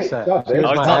hairdresser.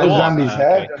 Andy's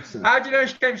hairdresser. How do you know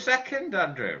she came second,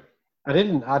 Andrew? I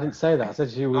didn't say that. I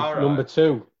said she was number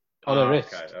 2 on her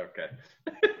wrist. Okay.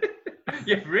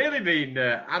 You've really been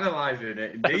analysing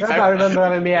it in detail. I remember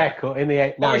having my haircut in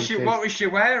the 90s. What was she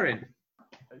wearing?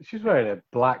 She was wearing a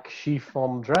black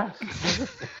chiffon dress.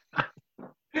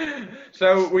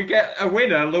 So we get a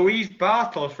winner, Louise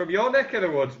Bartles, from your neck of the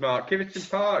woods, Mark, Kiveton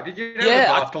Park. Did you know the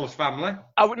Bartles family?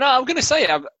 I'm going to say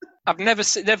I've never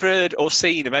heard or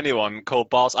seen of anyone called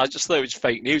Bartles. I just thought it was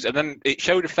fake news, and then it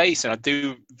showed a face, and I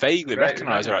do vaguely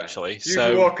recognise her actually.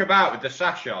 You walk about with the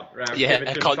sash on. Yeah,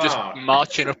 I can't just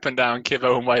marching up and down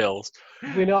Kivo and Wales.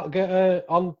 Did we not get her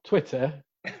on Twitter?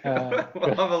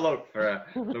 We'll have a look for her,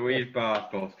 Louise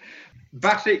Bartles.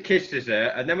 Bassett kisses her,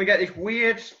 and then we get this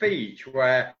weird speech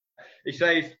where he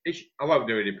says, I won't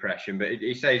do an impression, but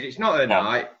he says, it's not her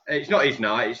night, it's not his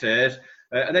night, he says.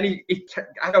 And then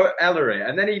I go Ellery,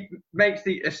 and then he makes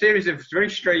a series of very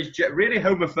strange, really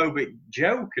homophobic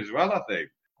joke as well, I think.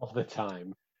 Of the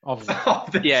time.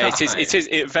 Yeah, it is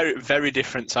a very, very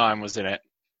different time, wasn't it?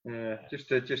 Yeah,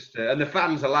 and the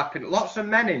fans are lapping. Lots of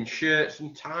men in shirts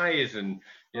and ties, and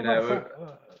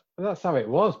that's how it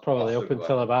was probably up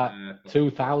until about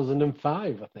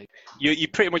 2005, I think. You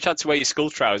pretty much had to wear your school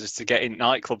trousers to get in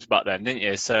nightclubs back then, didn't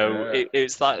you? So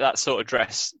it's like that sort of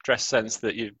dress sense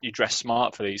that you dress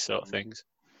smart for these sort of things.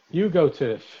 You go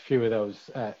to a few of those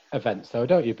events, though,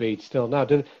 don't you, Bede? Still now,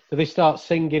 do they start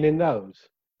singing in those?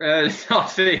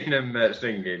 Not seeing them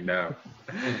singing now.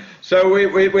 So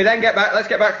we then get back. Let's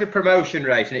get back to the promotion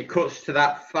race, and it cuts to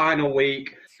that final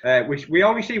week. We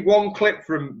only see one clip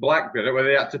from Blackburn where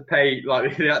they had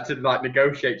to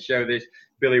negotiate to show this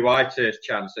Billy Whitehurst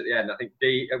chance at the end. I think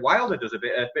Wilder does a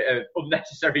bit of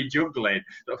unnecessary juggling,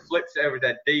 sort of flips it over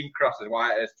there. Dean crosses,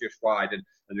 Whitehurst just wide, and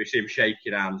we see him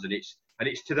shaking hands, and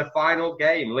it's to the final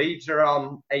game. Leeds are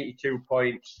on 82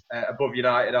 points above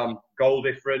United on goal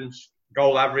difference,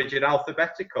 goal average and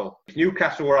alphabetical.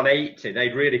 Newcastle were on 80.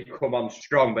 They'd really come on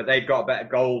strong, but they'd got a better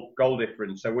goal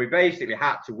difference. So we basically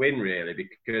had to win, really,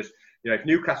 because if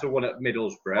Newcastle won at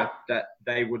Middlesbrough, that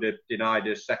they would have denied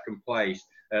us second place.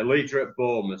 Leeds are at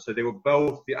Bournemouth, so they were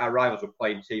both, our rivals were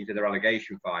playing teams in the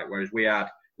relegation fight, whereas we had,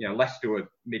 Leicester were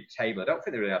mid-table. I don't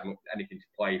think they really had anything to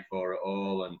play for at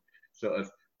all, and sort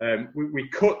of we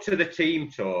cut to the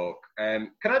team talk.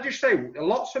 Can I just say,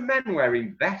 lots of men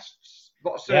wearing vests,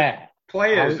 lots of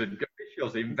players and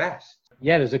officials in vests.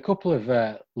 Yeah, there's a couple of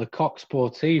Lecoq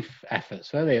Sportif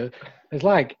efforts, weren't there? There's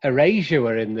like Erasure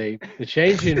were in the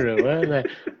changing room, weren't they?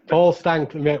 Paul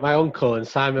Stank, my uncle, and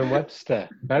Simon Webster.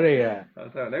 Very. I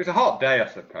don't know. It was a hot day, I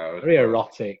suppose. Very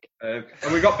erotic. And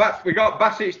we got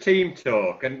Bassett's team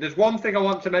talk, and there's one thing I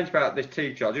want to mention about this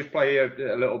team talk. I'll just play a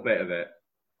little bit of it.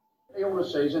 all the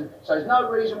season, so there's no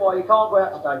reason why you can't go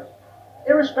out today.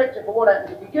 Irrespective of what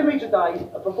happens, if you give me today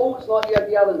a performance like you had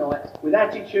the other night, with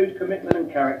attitude, commitment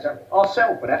and character, I'll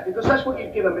settle for that, because that's what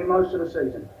you've given me most of the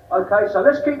season. Okay, so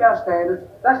let's keep our standards.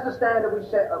 That's the standard we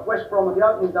set at West Brom at the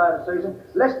opening day of the season.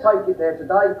 Let's take it there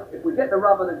today. If we get the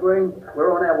rub of the green,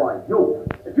 we're on our way.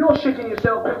 If you're shitting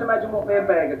yourself, just imagine what me and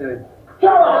Bag are doing.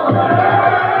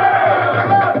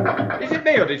 Is it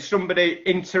me or did somebody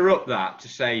interrupt that to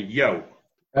say yo?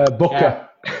 Booker.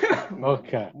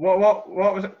 Okay. What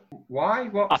was it? Why?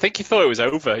 What? I think he thought it was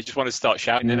over. He just wanted to start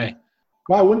shouting, didn't he?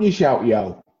 Why wouldn't you shout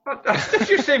yo? It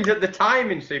just seemed that the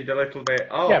timing seemed a little bit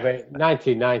off. Yeah, but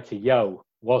 1990, yo,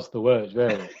 was the word,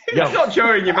 really. It's not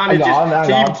during your manager's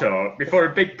team talk before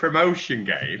a big promotion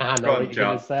game. I know what you're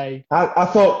going to say. I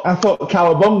thought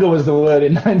Cowabunga was the word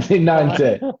in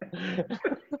 1990.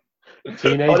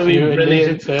 Teenage Mutant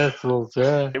Ninja Turtles,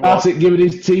 yeah. Classic giving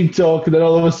his team talk and then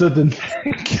all of a sudden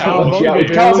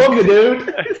Cowabunga,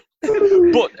 dude.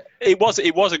 But it was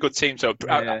a good team, so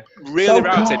really So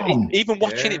routed. calm. Even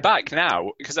watching it back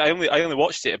now, because I only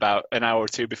watched it about an hour or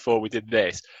two before we did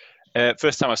this.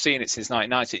 First time I've seen it since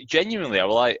 1990. Genuinely, I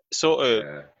was like sort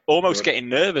of almost getting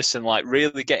nervous and like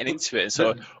really getting into it, and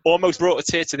so almost brought a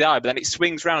tear to the eye. But then it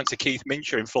swings round to Keith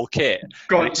Mincher in full kit,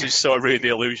 and it's just sort of ruined the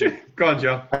illusion. Go on,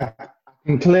 John. I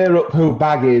can clear up who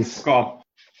Bag is. Go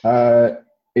on.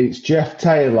 It's Jeff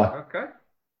Taylor. Okay.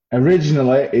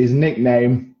 Originally, his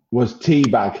nickname was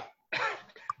Teabag.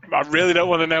 I really don't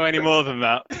want to know any more than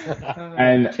that.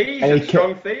 And Tea's and a he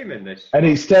strong theme in this. And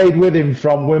he stayed with him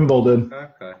from Wimbledon.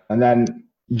 Okay. And then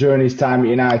during his time at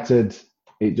United,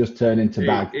 it just turned into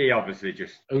Bag. He obviously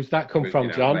just. Who's that come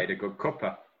from, John? Made a good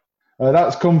cuppa.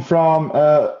 That's come from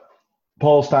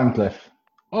Paul Stancliffe.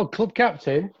 Oh, club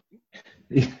captain?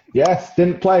 Yes,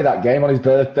 didn't play that game on his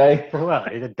birthday. Well,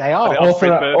 it's a day off.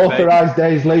 Authorised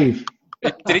days leave.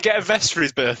 Did he get a vest for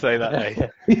his birthday that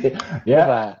day?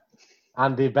 Yeah.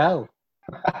 Andy Bell.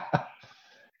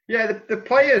 Yeah, the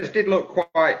players did look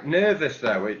quite nervous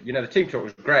though. The team talk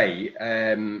was great,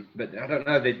 but I don't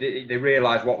know. They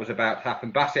realised what was about to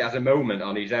happen. Bassett has a moment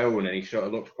on his own, and he sort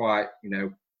of looked quite,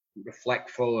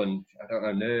 reflectful and I don't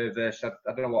know, nervous. I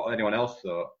don't know what anyone else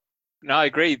thought. No, I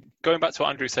agree. Going back to what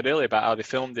Andrew said earlier about how they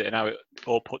filmed it and how it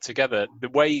all put together, the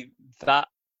way that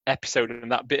episode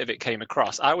and that bit of it came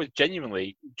across, I was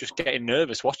genuinely just getting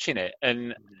nervous watching it,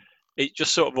 and it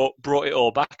just sort of brought it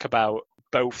all back about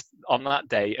both on that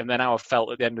day and then how I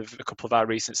felt at the end of a couple of our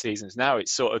recent seasons. Now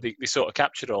it's sort of they sort of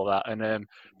captured all that, and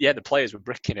the players were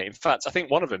bricking it. In fact, I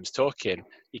think one of them's talking.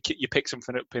 You pick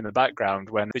something up in the background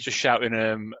when they're just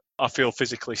shouting, "I feel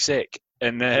physically sick,"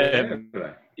 and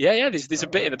there's a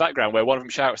bit in the background where one of them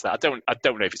shouts that. I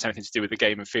don't know if it's anything to do with the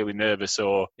game and feeling nervous,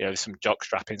 or there's some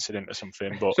jockstrap incident or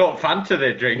something. But sort of Fanta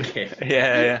they're drinking.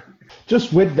 Yeah.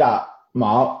 Just with that,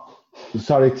 Mark.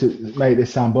 Sorry to make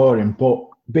this sound boring, but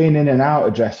being in and out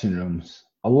of dressing rooms,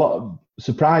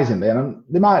 surprisingly, and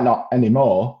they might not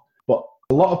anymore, but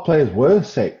a lot of players were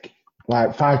sick,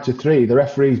 like 5-3. The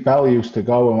referee's bell used to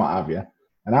go and what have you.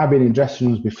 And I've been in dressing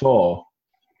rooms before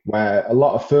where a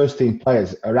lot of first team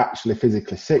players are actually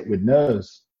physically sick with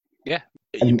nerves. Yeah,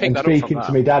 and speaking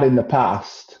to my dad in the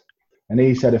past, and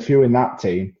he said a few in that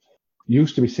team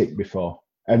used to be sick before.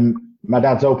 And my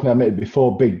dad's openly admitted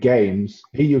before big games,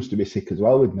 he used to be sick as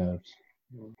well with nerves.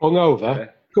 Hungover?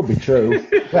 Could be true.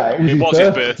 Yeah, it was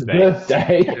his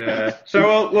birthday. Yeah.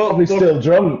 So we'll still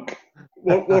drunk.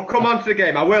 We'll come on to the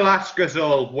game. I will ask us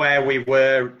all where we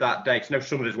were that day, because I know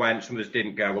some of us went, some of us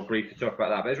didn't go. We'll briefly talk about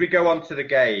that. But as we go on to the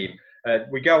game,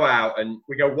 we go out and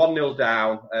we go 1-0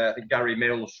 down. I think Gary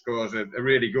Mills scores a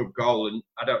really good goal. And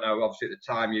I don't know, obviously at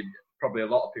the time, probably a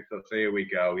lot of people say, here we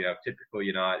go, typical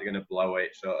United, they're going to blow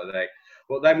it sort of thing.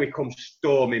 But then we come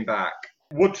storming back.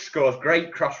 Wood scores,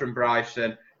 great cross from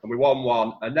Bryson, and we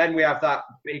 1-1. And then we have that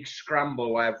big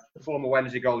scramble where former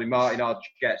Wednesday goalie Martin Hodge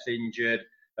gets injured.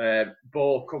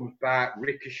 Ball comes back,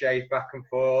 ricochets back and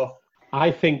forth.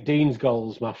 I think Dean's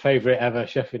goal's my favourite ever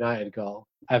Sheffield United goal,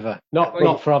 ever.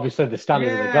 Not for obviously the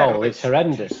standard of the goal. It's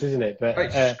horrendous, isn't it? But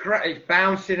it's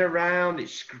bouncing around,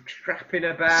 it's scrapping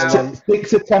about.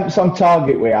 6 attempts on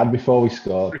target we had before we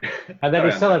scored. And then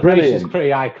his celebration is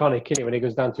pretty iconic, isn't it? When he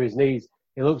goes down to his knees,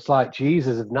 he looks like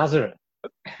Jesus of Nazareth.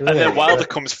 And then Wilder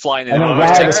comes flying in.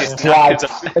 Is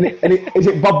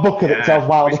it Bob Booker that tells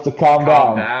Wilder to calm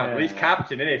down? Well, he's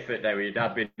captain, isn't he, for there, your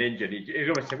dad been injured. He's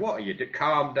always saying, what are you doing?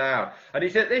 Calm down. And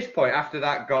it's at this point, after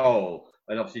that goal,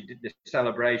 and obviously the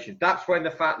celebration, that's when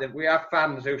the fact that we have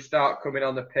fans who start coming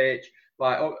on the pitch,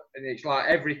 and it's like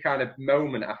every kind of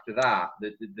moment after that,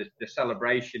 the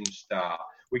celebrations start.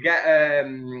 We get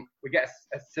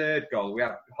a third goal. We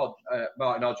have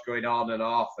Martin Hodge going on and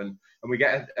off, and we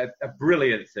get a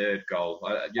brilliant third goal.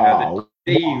 The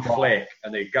Dean flick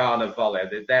and the Garner volley.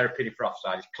 Their opinion for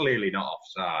offside is clearly not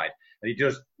offside, and he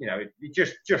does.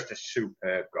 Just a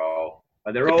superb goal.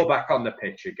 And they're all back on the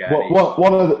pitch again.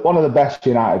 One of the best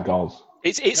United goals.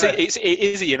 It is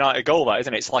a United goal, that,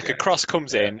 isn't it? It's like a cross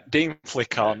comes in, Dean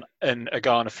flick on, and a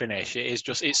Garner finish.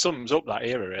 It sums up that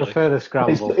era, really. The further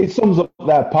scramble. It sums up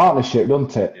their partnership,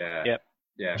 doesn't it?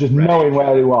 Yeah. Just knowing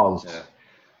where he was.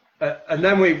 Yeah. And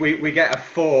then we get a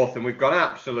fourth, and we've gone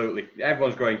absolutely.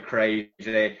 Everyone's going crazy.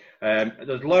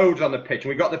 There's loads on the pitch, and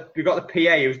we've got the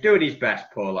PA who's doing his best,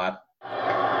 poor lad.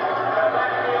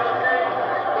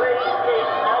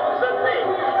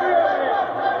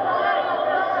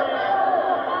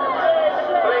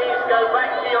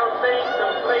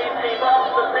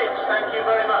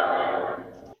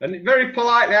 And very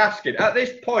politely asking, at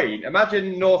this point,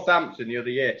 imagine Northampton the other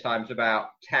year times about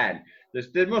 10.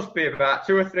 There must be about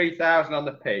 2,000 or 3,000 on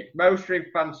the pitch. Most are in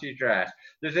fancy dress.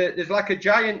 There's like a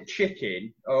giant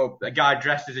chicken, or a guy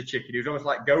dressed as a chicken who's almost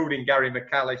like goading Gary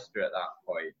McAllister at that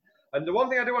point. And the one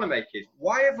thing I do want to make is,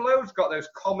 why have loads got those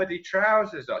comedy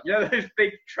trousers on? You know, those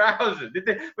big trousers.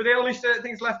 Were they only certain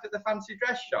things left at the fancy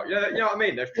dress shop? You know what I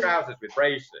mean? Those trousers with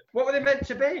braces. What were they meant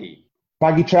to be?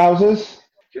 Baggy trousers.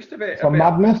 Just a bit. Some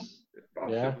madness.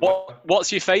 Yeah.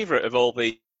 What's your favourite of all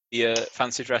the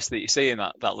fancy dress that you see in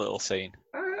that little scene?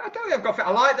 I don't think I've got.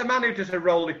 I like the man who does a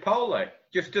roly-poly.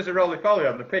 Just does a roly-poly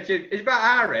on the pitch. He's about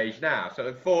our age now, sort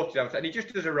of 40, and he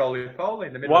just does a roly-poly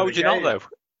in the middle. Why of the would you game. not, though?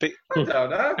 I don't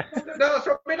know. No, that's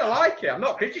what I mean. I like it. I'm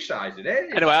not criticising it.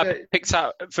 Anyway, I picked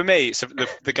out, for me, it's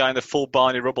the guy in the full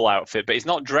Barney Rubble outfit, but he's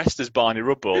not dressed as Barney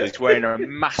Rubble. He's wearing a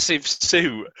massive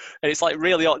suit, and it's like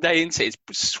really hot day, isn't it?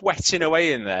 It's sweating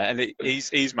away in there, and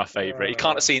he's my favourite. He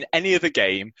can't have seen any other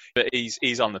game, but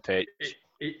he's on the pitch.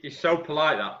 He's so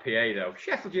polite, that PA, though.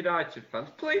 Sheffield United fans,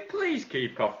 please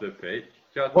keep off the pitch.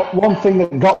 One thing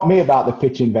that got me about the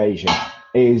pitch invasion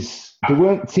is they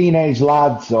weren't teenage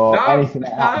lads or anything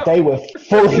like that. They were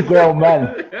fully grown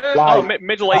men. Like,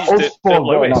 middle-aged us four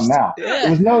going Lewis. on now. Yeah.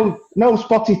 There was no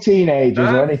spotty teenagers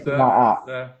or anything like that.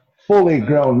 No. Fully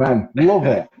grown men. Love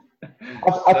it.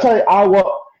 I tell you, I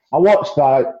watched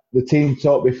the team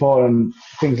talk before and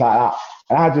things like that,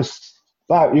 and I just,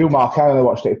 like you, Mark, I only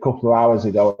watched it a couple of hours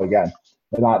ago again.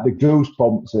 And like the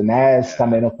goosebumps and hairs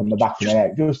standing up on the back of my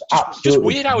neck. Just absolutely. Just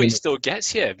weird how he still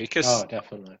gets you, because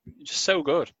definitely. Just so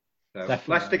good. So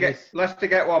Leicester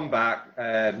get one back.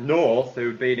 North,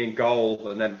 who'd been in goal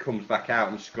and then comes back out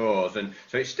and scores, and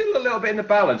so it's still a little bit in the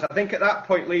balance. I think at that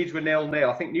point Leeds were 0-0.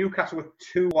 I think Newcastle were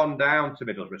 2-1 down to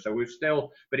Middlesbrough, so it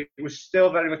was still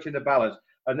very much in the balance.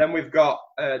 And then we've got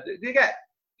they get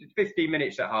 15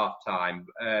 minutes at half time,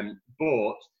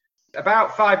 but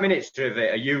about 5 minutes of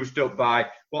it are used up by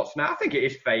what's now, I think it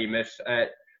is famous,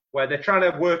 where they're trying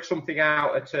to work something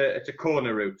out at a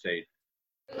corner routine.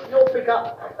 You'll pick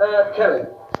up Kelly,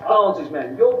 Barnes'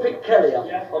 man. You'll pick Kelly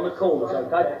up on the corners,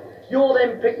 okay? You'll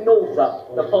then pick North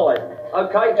up, the 5,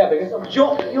 okay?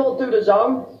 Jock, you'll do the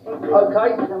zone,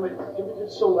 okay? And we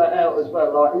just sort that out as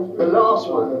well. Like the last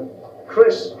one,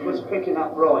 Chris was picking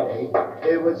up righty.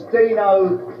 It was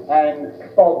Dino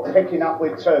and Bob picking up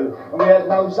with 2, and we had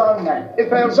no zone man.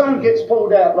 If our zone gets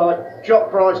pulled out like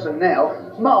Jock Bryson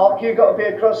now, Mark, you've got to be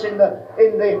across in the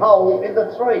hole in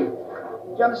the 3. Do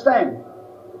you understand?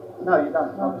 No, you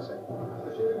don't, obviously.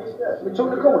 We took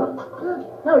the corner.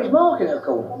 No, he's marking at the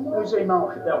corner. Who's he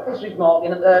marking? This is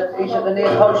marking he's at the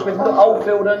near post with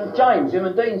Oldfield and James. Him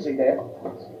and Deansy there.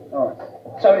 All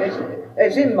right. So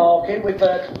it's him marking with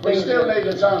we still need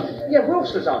a zone. Yeah,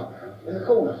 Wilf's the zone. In the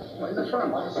corner. In the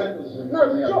front.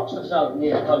 No, Jock's the zone,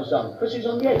 near post zone. Because he's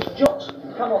on the edge. Jock's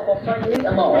come off taking it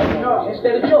to Mark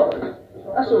instead of Jock.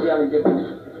 That's all the only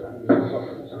difference.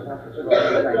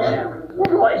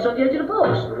 What right is on the edge of the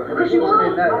box? Because you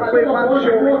are. That's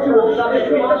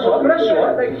all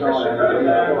right.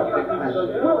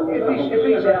 Well, if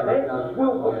he's out there,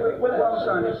 what I'm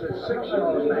saying is that 6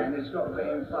 yards man has got to be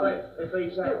in front. If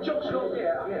he's out, Jock's got to be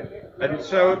out. Yeah. And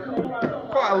so,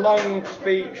 quite a long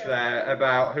speech there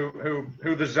about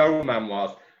who the zone man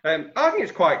was. I think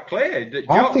it's quite clear that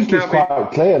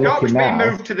Jock's been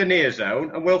moved to the near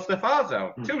zone and Wilf's the far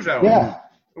zone. 2 zones. Yeah.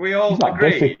 We all it's not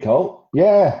agree. Difficult.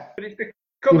 Yeah. But it's become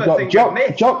You've a got thing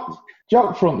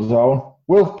Jock front zone,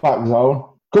 Wilf back zone,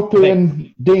 Guppy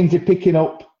and Deansy picking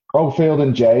up Oldfield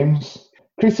and James,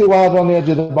 Chrissy Wilde on the edge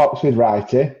of the box with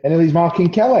Righty, and he's marking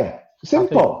Kelly.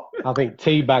 Simple. I think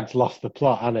Teabag's lost the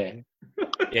plot, hasn't he?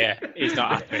 Yeah, he's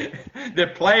not happy. The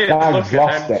players Dad's look at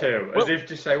lost them it. too, as if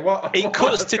to say, "What?" He cuts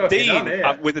what's to going Dean on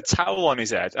here? with a towel on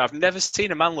his head. I've never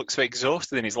seen a man look so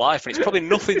exhausted in his life, and it's probably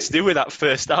nothing to do with that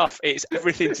first half. It's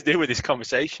everything to do with this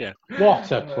conversation.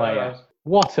 What a player!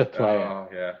 What a player! Oh,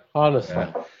 yeah. Honestly.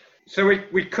 Yeah. So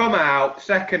we come out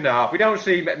second half. We don't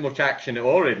see much action at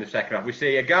all in the second half. We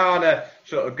see a Garner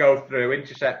sort of go through,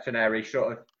 intercept an error,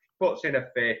 sort of puts in a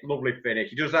fifth, lovely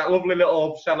finish. He does that lovely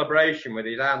little celebration with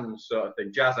his hands, sort of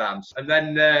thing, jazz hands. And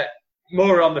then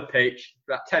more on the pitch,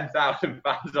 that 10,000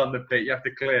 fans on the pitch, you have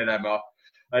to clear them off.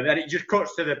 And then it just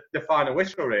cuts to the final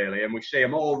whistle, really, and we see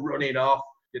them all running off.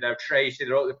 Tracy,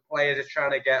 the players are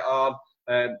trying to get on.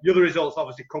 The other results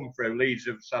obviously come through. Leeds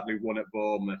have sadly won at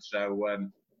Bournemouth, so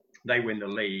they win the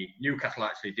league. Newcastle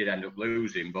actually did end up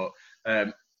losing, but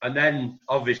and then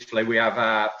obviously we have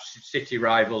our City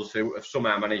rivals who have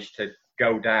somehow managed to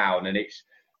go down, and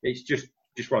it's just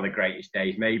one of the greatest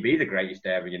days, maybe the greatest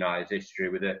day of United's history,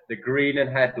 with the green and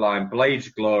headline, Blades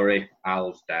Glory,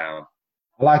 Al's down.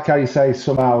 I like how you say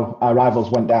somehow our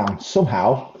rivals went down.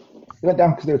 Somehow they went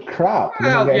down because they were crap.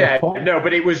 Well, yeah, no,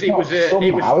 but it was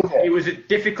a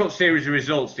difficult series of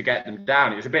results to get them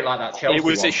down. It was a bit like that Chelsea. It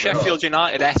was a Sheffield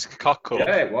United-esque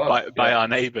cock-up by our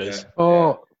neighbours.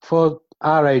 Yeah. For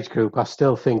our age group, I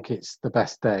still think it's the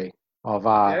best day of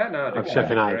Sheffield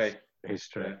United's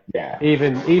history. Yeah.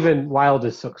 Even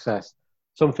Wilder's success,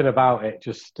 something about it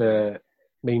just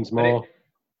means more.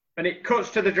 And it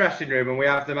cuts to the dressing room, and we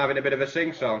have them having a bit of a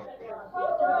sing-song.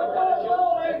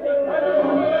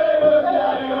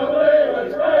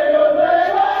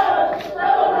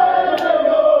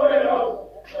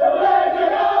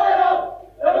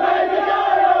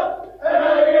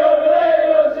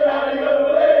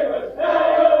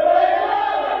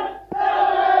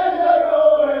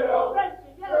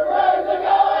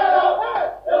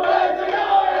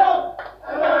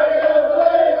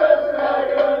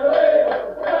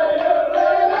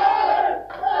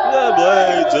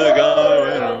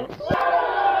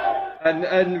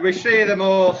 And we see them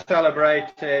all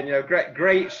celebrating,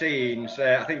 great scenes.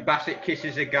 I think Bassett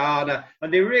kisses a Garner,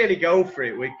 and they really go for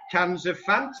it with cans of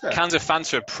Fanta. Cans of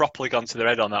Fanta have properly gone to their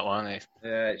head on that one, haven't they?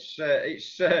 Yeah,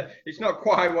 it's not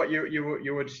quite what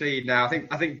you would see now.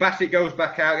 I think Bassett goes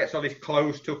back out, gets all his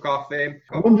clothes took off him.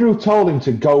 I wonder who told him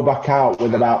to go back out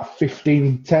with about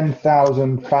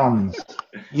 10,000 fans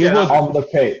on the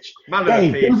pitch.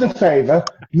 Dave, do us a favour,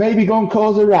 maybe go and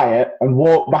cause a riot and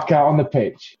walk back out on the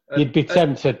pitch. You'd be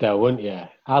tempted though, wouldn't you?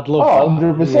 I'd love that.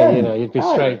 100%. You'd be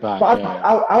straight back. But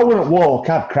I wouldn't walk,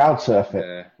 I'd crowd surf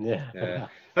it. Yeah.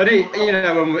 And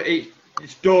it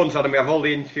dawns on him, we have all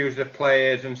the interviews with the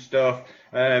players and stuff.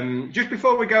 Just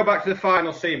before we go back to the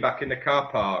final scene back in the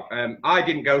car park, I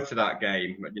didn't go to that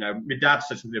game. But, my dad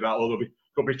said something about, there'll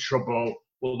be trouble,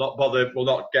 we'll not bother, we'll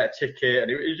not get a ticket.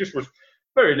 And he just was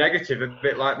very negative, a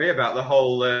bit like me, about the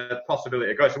whole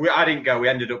possibility of going. So I didn't go. We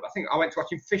ended up, I think I went to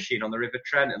watch him fishing on the River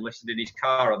Trent and listened in his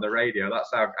car on the radio. That's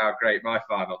how great my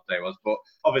final day was. But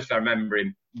obviously I remember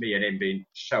me and him being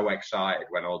so excited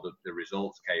when all the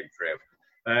results came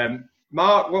through.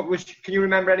 Mark, can you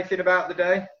remember anything about the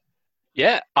day?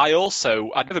 Yeah,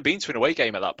 I'd never been to an away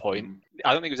game at that point.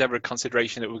 I don't think it was ever a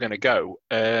consideration that we were going to go.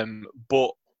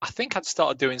 But I think I'd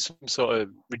started doing some sort of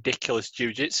ridiculous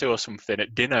jiu-jitsu or something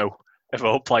at Dino, of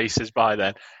all places, by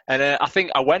then. And I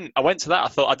think I went to that. I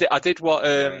thought I did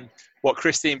what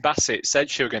Christine Bassett said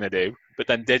she was going to do, but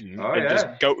then didn't, just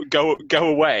go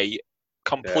away,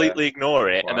 completely ignle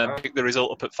it, and then pick the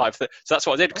result up at 5:30. So that's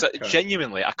what I did, because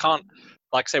genuinely I can't.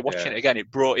 Like I say, watching it again, it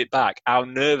brought it back. How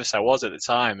nervous I was at the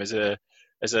time as a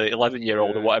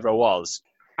 11-year-old or whatever I was.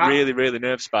 Really, really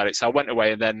nervous about it. So I went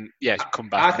away and then, come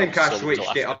back. I think I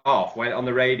switched it off, went on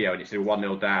the radio and it said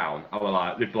 1-0 down. I was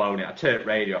like, they've blown it. I turned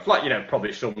radio off, like,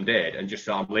 probably some did, and just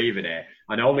thought I'm leaving it.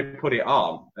 And I only put it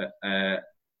on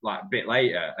like a bit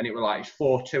later, and it was like, it's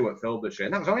 4-2 at Filbert Street.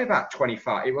 And that was only about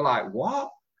 25. It was like, what?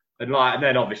 And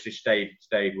then obviously stayed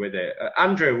with it.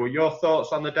 Andrew, were your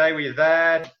thoughts on the day? Were you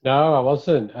there? No, I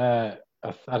wasn't. I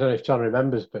don't know if John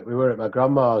remembers, but we were at my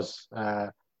grandma's.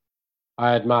 I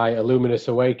had my Illuminous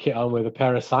away kit on with a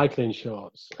pair of cycling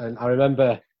shorts, and I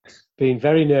remember being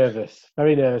very nervous,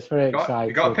 very excited.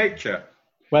 You got a picture?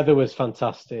 Weather was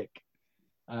fantastic,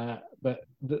 but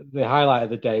the highlight of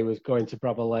the day was going to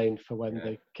Brabber Lane for when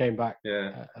they came back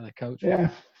and the coach. Yeah.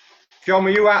 John,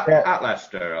 were you at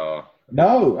Leicester or?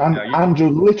 No, Andrew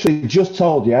literally just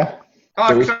told you.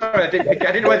 Oh, sorry, I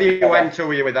didn't know whether you went or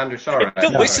were you with Andrew. Sorry. He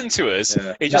didn't listen to us.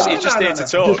 Yeah. He's just here to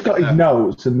talk. He just got his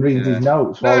notes and reads his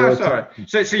notes. Sorry.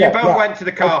 So you both went to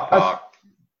the car park?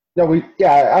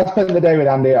 I spent the day with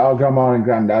Andy at our grandma and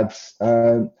granddad's.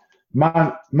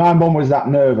 My mum was that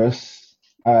nervous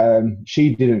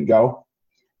she didn't go.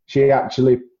 She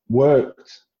actually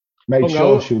worked, made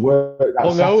sure she worked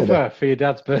that Saturday. Over for your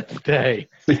dad's birthday.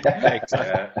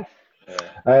 Exactly.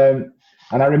 And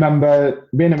I remember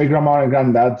being at my grandma and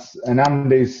granddad's and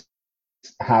Andy's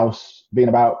house being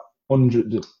about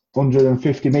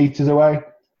 150 metres away.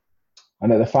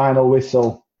 And at the final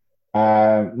whistle,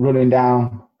 running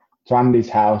down to Andy's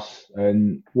house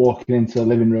and walking into the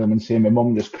living room and seeing my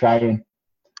mum just crying.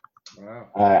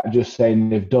 Wow. Just saying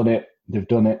they've done it.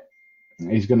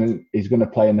 He's gonna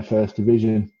play in the first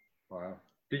division. Wow.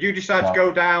 Did you decide to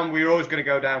go down? We were always going to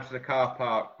go down to the car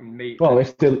park and meet. Well,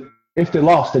 if they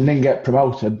lost and didn't get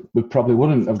promoted, we probably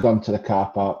wouldn't have gone to the car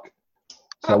park.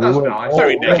 So that's nice.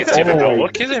 Very negative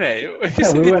outlook, isn't it?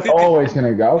 Yeah, we weren't always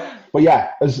going to go. But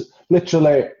yeah, as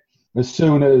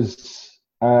soon as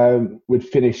we'd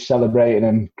finished celebrating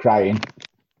and crying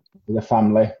with the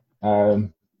family,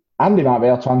 Andy might be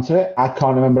able to answer it. I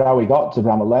can't remember how we got to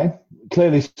Bramall Lane.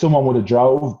 Clearly someone would have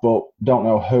drove, but don't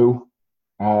know who.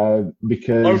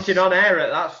 Because floating on air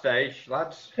at that stage,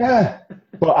 lads. Yeah,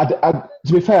 but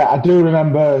to be fair, I do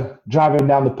remember driving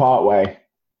down the Parkway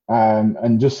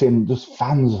and just seeing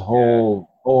fans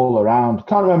all around.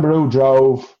 Can't remember who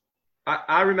drove.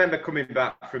 I remember coming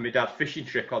back from my dad's fishing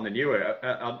trip on the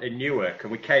in Newark,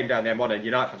 and we came down the M1, and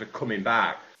United fans were coming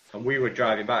back, and we were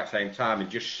driving back at the same time,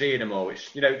 and just seeing them all.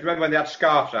 It's, remember when they had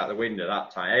scarves out the window that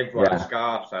time? Everyone had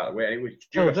scarves out the window. It was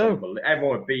just unbelievable.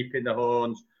 Everyone was beeping the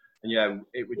horns. And,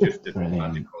 it was just a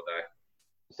magical day.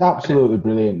 It's absolutely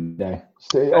brilliant day.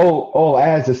 See, all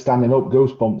airs are standing up,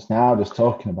 goosebumps now, just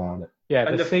talking about it. Yeah,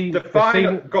 and the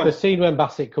scene when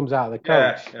Bassett comes out of the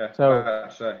coach. Yeah.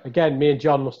 So, again, me and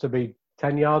John must have been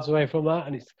 10 yards away from that,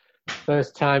 and it's the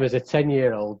first time as a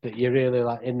 10-year-old that you're really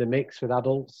in the mix with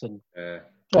adults, and the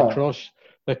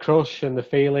crush and the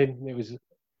feeling. It was,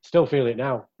 still feel it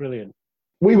now. Brilliant.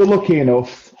 We were lucky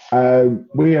enough.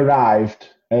 We arrived,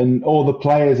 and all the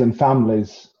players and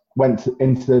families went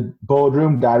into the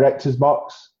boardroom, director's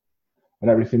box, and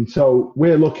everything. So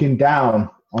we're looking down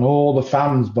on all the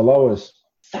fans below us,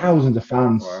 thousands of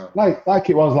fans, like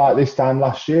it was like this time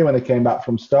last year when they came back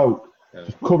from Stoke,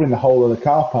 just covering the whole of the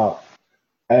car park.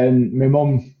 And my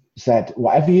mum said,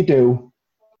 whatever you do,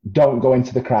 don't go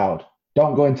into the crowd.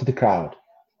 Don't go into the crowd.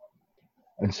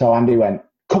 And so Andy went,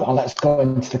 come on, let's go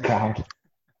into the crowd.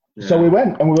 Yeah. So we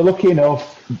went, and we were lucky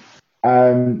enough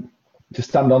to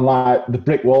stand on the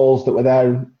brick walls that were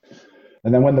there.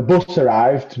 And then when the bus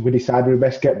arrived, we decided we'd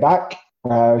best get back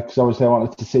because obviously I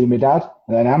wanted to see my dad.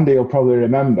 And then Andy will probably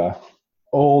remember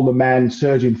all the men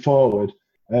surging forward,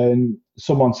 and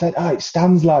someone said, it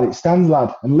stands, lad, it stands,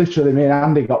 lad. And literally me and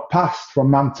Andy got passed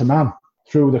from man to man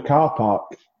through the car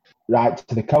park right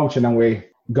to the coach, and then we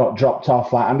got dropped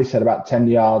off, like Andy said, about 10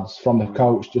 yards from the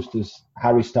coach just as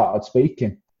Harry started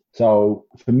speaking. So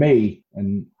for me,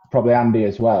 and probably Andy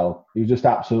as well, he was just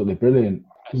absolutely brilliant.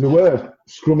 We were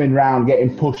scrumming round,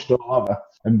 getting pushed all over,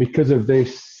 and because of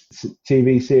this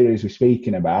TV series we're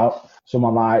speaking about,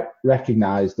 someone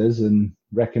recognised us and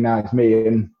recognised me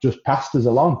and just passed us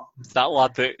along. It's that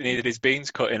lad that needed his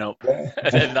beans cutting up,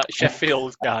 and then that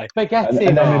Sheffield guy. Spaghetti,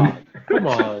 come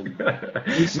on.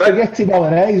 Spaghetti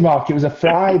bolognese, Mark. It was a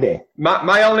Friday.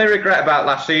 My only regret about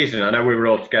last season, I know we were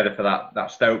all together for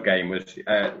that Stoke game, was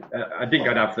I didn't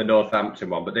go down for the Northampton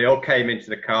one, but they all came into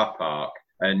the car park.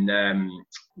 And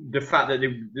the fact that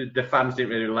the fans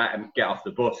didn't really let them get off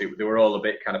the bus, they were all a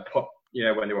bit kind of put,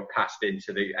 when they were passed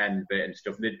into the end bit and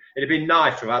stuff. It'd been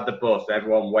nice to have had the bus.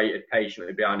 Everyone waited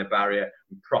patiently behind the barrier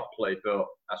and properly, but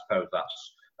I suppose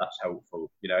that's hopeful,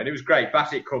 And it was great.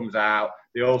 Bassett comes out.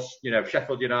 They all,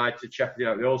 Sheffield United,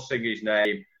 they all sing his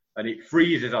name, and it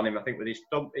freezes on him. I think with his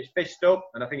fist up,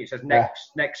 and I think it says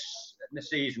next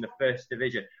season, the first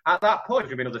division. At that point,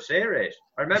 there'd be another series.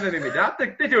 I remember me and my dad,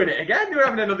 they're doing it again. They were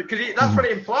having another, because that's what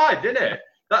it implied, didn't it?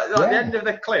 At the end of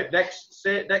the clip, next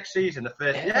season, the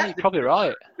first. Yeah, you're probably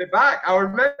right. They're back. I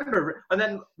remember, and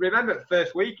then remember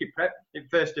first week in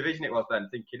first division it was then,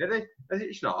 thinking,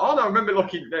 it's not on. I remember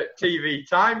looking at TV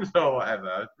Times or whatever.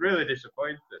 I was really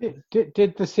disappointed.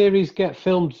 Did the series get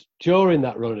filmed during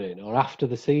that run-in or after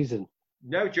the season?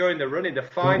 No, during the running. The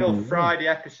final Friday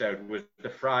episode was the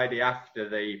Friday after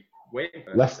the win.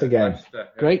 Leicester game.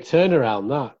 Great turnaround,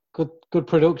 that. Good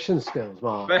production skills,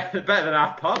 Mark. Better than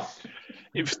our pods.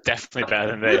 It was definitely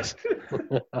better than this.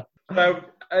 So,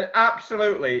 an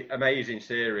absolutely amazing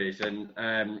series. And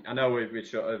I know we've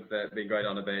sort of been going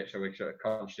on a bit, so we're sort of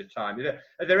conscious of time.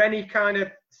 Are there any kind of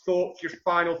thoughts, just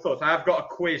final thoughts? I have got a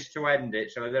quiz to end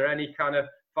it. So are there any kind of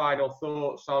final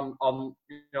thoughts on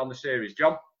the series?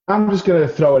 John? I'm just going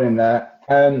to throw it in there.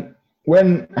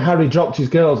 when Harry dropped his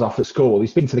girls off at school,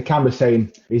 he's been to the camera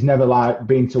saying he's never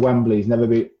been to Wembley, he's never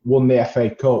won the FA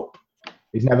Cup,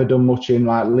 he's never done much in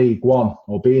League One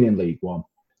or been in League One.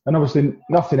 And obviously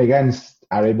nothing against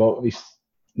Harry, but he's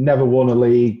never won a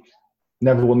league,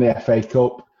 never won the FA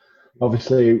Cup.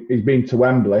 Obviously he's been to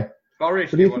Wembley.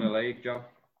 Forest won a league, John.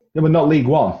 Yeah, but not League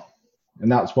One,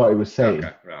 and that's what he was saying.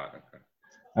 Okay, right.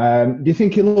 Okay. Do you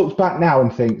think he looks back now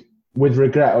and thinks with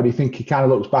regret, or do you think he kind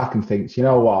of looks back and thinks, you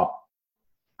know what,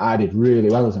 I did really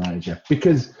well as a manager?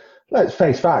 Because let's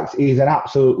face facts, he's an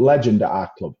absolute legend at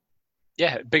our club.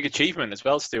 Yeah, big achievement as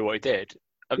well to do what he did.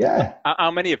 Yeah.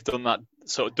 How many have done that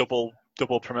sort of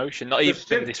double promotion? Not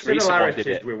even this recent one did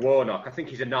it. With Warnock, I think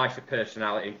he's a nicer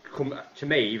personality. To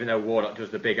me, even though Warnock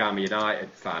does the big Ham United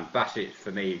fan, Bassett,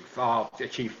 for me,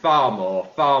 achieved far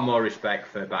more respect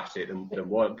for Bassett than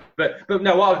Warnock. But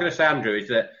no, what I was going to say, Andrew, is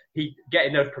that he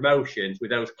getting those promotions with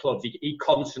those clubs, he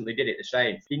constantly did it the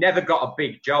same. He never got a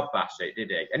big job, Bassett, did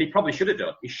he? And he probably should have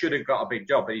done. He should have got a big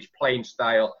job, but his playing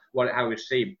style, how he was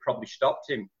seen, probably stopped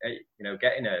him,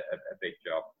 getting a big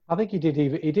job. I think he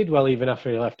did well even after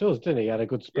he left us, didn't he? He had a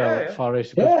good spell at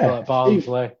Forest, a good spell at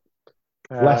Barnsley.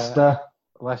 Leicester,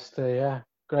 yeah.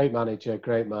 Great manager,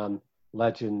 great man,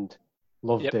 legend.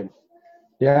 Loved him.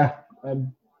 Yeah.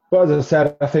 But as I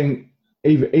said, I think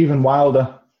even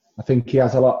Wilder, I think he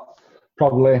has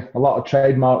probably a lot of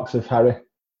trademarks of Harry.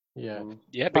 Yeah,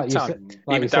 big time.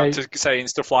 Even down to saying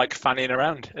stuff like fanning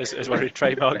around as one of his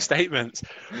trademark statements.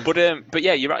 But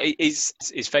yeah, you're right. His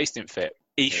face didn't fit.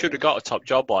 He should have got a top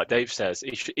job, like Dave says.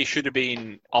 He should have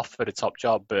been offered a top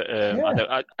job. But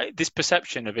this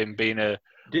perception of him being a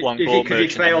one-goal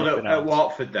merchant. He failed at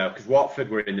Watford, though, because Watford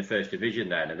were in the first division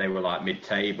then, and they were like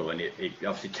mid-table, and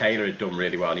obviously Taylor had done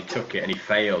really well, and he took it, and he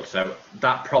failed. So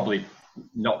that probably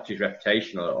knocked his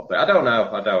reputation a little bit. I don't know.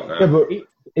 Yeah, but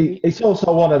it's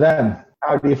also one of them.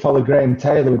 How do you follow Graham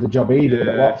Taylor with the job he did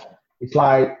at Watford? It's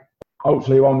like,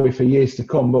 hopefully it won't be for years to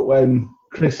come, but when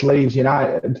Chris leaves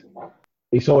United,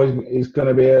 it's going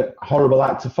to be a horrible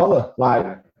act to follow,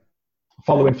 like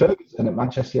following Ferguson at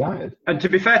Manchester United. And to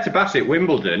be fair to Bassett,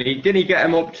 Wimbledon, didn't he get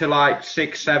him up to like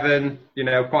 6, 7,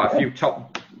 quite a few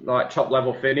top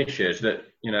level finishers that,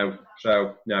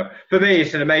 so no. For me,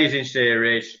 it's an amazing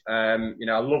series. I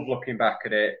love looking back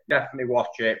at it. Definitely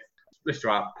watch it. Listen to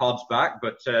our pods back,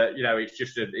 but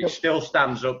it still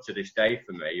stands up to this day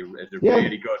for me as a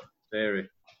really good series.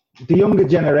 The younger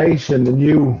generation, the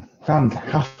new fans,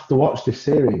 have to watch this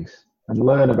series and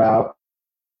learn about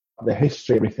the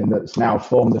history, everything that's now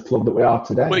formed the club that we are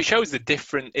today. Well, it shows the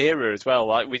different era as well.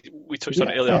 Like we touched on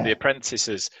it earlier on the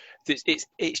apprentices.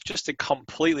 It's just a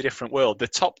completely different world. The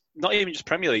top, not even just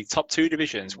Premier League, top 2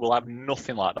 divisions will have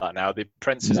nothing like that now. The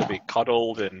apprentices will be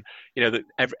coddled, and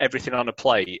everything on a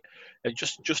plate. And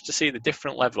just to see the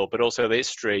different level, but also the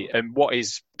history and what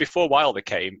is, before Wilder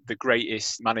came, the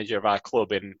greatest manager of our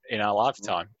club in our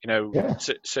lifetime.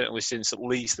 Certainly since at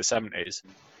least the 70s.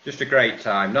 Just a great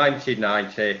time.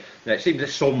 1990. It seemed the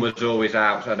sun was always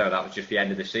out. So I know that was just the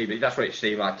end of the season. That's what it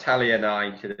seemed like. Talia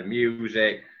 90, the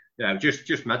music.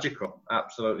 Just magical.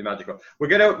 Absolutely magical. We're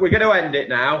gonna end it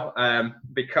now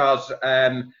because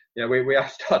we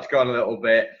have started to go on a little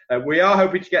bit. We are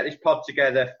hoping to get this pod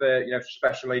together for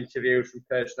special interviews from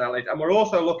personalities, and we're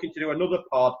also looking to do another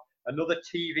pod, another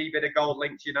TV bit of Gold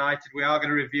Links United. We are going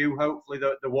to review hopefully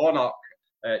the Warnock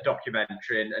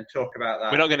documentary and talk about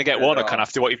that. We're not going to get Warnock on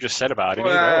after what you've just said about him.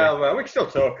 Well, we can still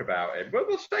talk about him.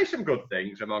 We'll say some good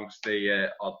things amongst the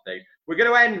odd things. We're going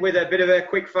to end with a bit of a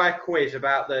quick-fire quiz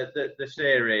about the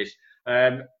series.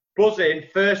 Buzz in.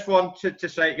 First one to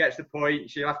say it gets the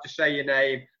point. You'll have to say your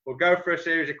name. We'll go for a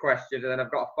series of questions, and then I've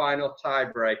got a final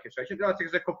tiebreaker. So it should take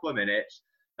us a couple of minutes.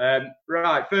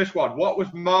 Right, first one. What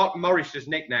was Mark Morris's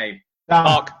nickname?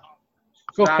 Mark.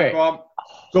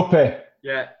 Guppy.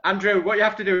 Yeah. Andrew, what you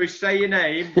have to do is say your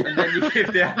name, and then you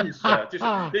give the answer.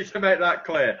 Just need to make that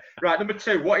clear. Right, number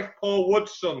 2. What is Paul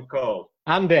Wood's son called?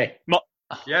 Andy.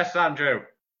 Yes, Andrew.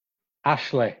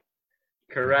 Ashley.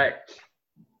 Correct.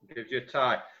 Gives you a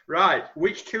tie. Right,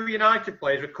 which 2 United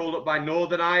players were called up by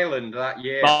Northern Ireland that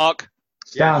year? Mark.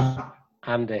 Stan. Yes.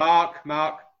 Andy.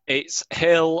 Mark. It's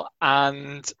Hill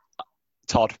and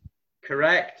Todd.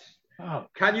 Correct. Oh.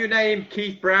 Can you name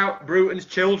Keith Bruton's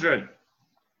children?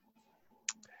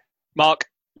 Mark.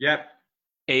 Yep.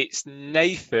 It's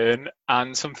Nathan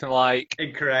and something like...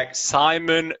 Incorrect.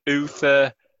 Simon,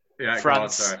 Uther,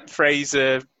 France,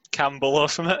 Fraser, Campbell or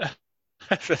something.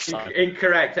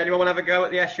 Incorrect. Anyone want to have a go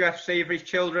at the SUFC for his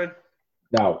children?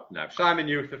 No. Simon,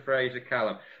 Uther, Fraser,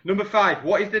 Callum. Number 5.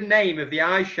 What is the name of the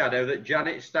eyeshadow that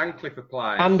Janet Stancliffe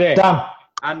applies? Andy. Dan.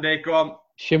 Andy, go on.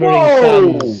 Shimmering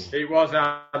Whoa! Sands. It was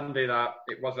Andy, that.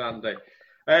 It was Andy.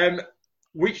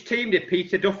 Which team did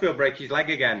Peter Duffield break his leg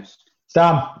against?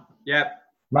 Sam, Yep,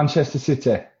 Manchester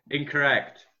City.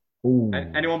 incorrect. Ooh.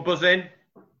 Anyone buzz in?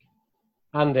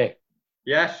 Andy.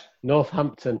 Yes,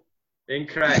 Northampton.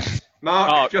 incorrect.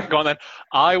 Mark, Oh, go on then.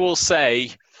 I will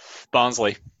say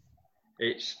Barnsley.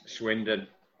 it's Swindon.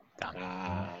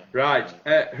 Right.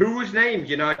 Who was named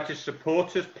United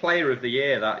Supporters Player of the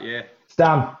Year that year?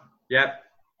 Stan, Yep,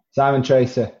 Simon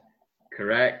Tracy.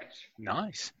 correct.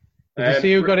 Nice. Did you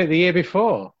see who got it the year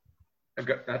before?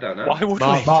 I don't know. Why would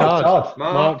Mark we? Mark Todd.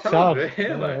 Mark Todd. Todd,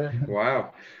 really?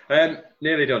 Wow.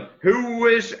 Nearly done.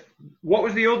 What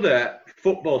was the other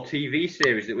football TV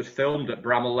series that was filmed at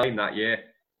Bramall Lane that year?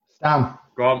 Stan,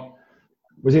 Go on.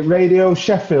 was it Radio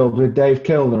Sheffield with Dave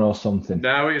Kilner or something?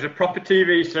 No, it was a proper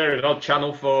TV series on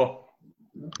Channel 4.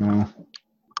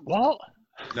 What?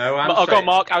 No, I'll go,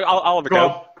 Mark. I'll have a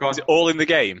go. Go on. Is it all in the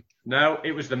game? No,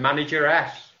 it was The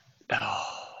Manageress,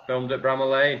 filmed at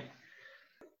Bramall Lane.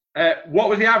 What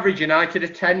was the average United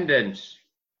attendance?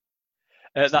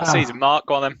 That season, Mark.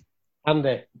 Go on then.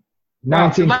 Andy.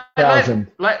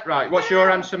 19,000. Right, what's your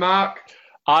answer, Mark?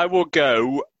 I will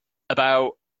go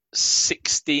about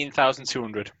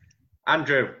 16,200.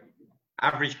 Andrew,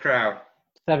 average crowd.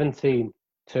 17-2.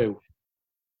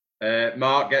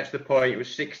 Mark gets the point. It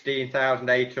was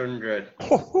 16,800.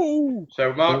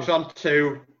 So Mark's on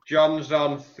 2, John's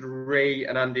on 3,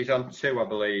 and Andy's on 2, I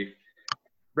believe.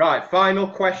 Right, final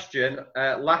question.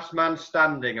 Last man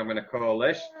standing, I'm going to call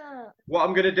this. What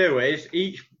I'm going to do is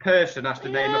each person has to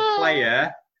name a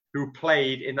player who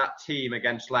played in that team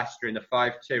against Leicester in the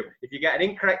 5-2. If you get an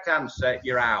incorrect answer,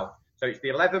 you're out. So it's the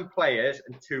 11 players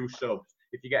and 2 subs.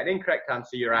 If you get an incorrect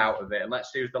answer, you're out of it. And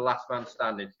let's see who's the last man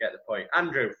standing to get the point.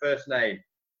 Andrew, first name.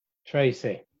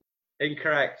 Tracy.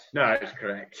 Incorrect. No, it's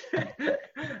correct.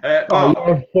 Oh, Mark,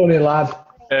 you're a funny lad.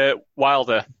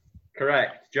 Wilder.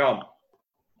 correct. John,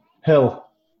 Hill.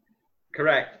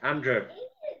 correct. Andrew,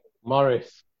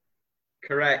 Morris.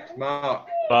 correct. Mark,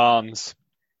 Barnes.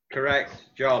 correct.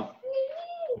 John,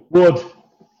 Wood.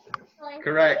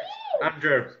 correct.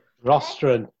 Andrew,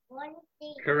 Rostron.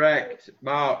 correct.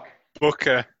 Mark,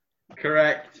 Booker.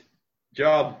 correct.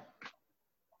 John,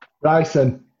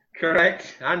 Bryson.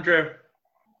 correct. Andrew,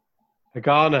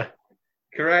 Agana.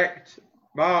 correct.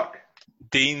 Mark,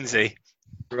 Deansy.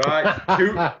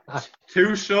 right.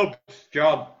 Two subs.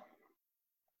 John,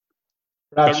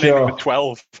 Don't name Bradshaw. number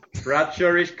 12.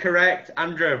 Bradshaw is correct.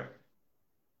 Andrew,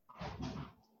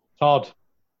 Todd.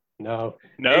 No.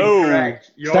 No.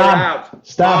 incorrect. You're Stan. out.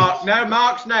 Stan. Mark, no,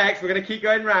 Mark's next. We're going to keep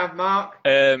going round. Mark,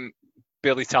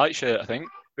 Billy Tightshirt, I think.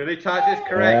 Billy Tice is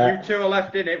correct. Yeah. You two are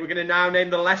left in it. We're going to now name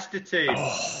the Leicester team.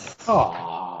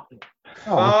 Oh.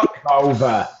 Mark,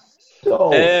 Over.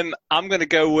 Oh. I'm going to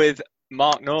go with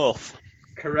Mark North.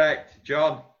 correct.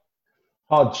 John,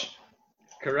 Hodge.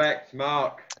 correct.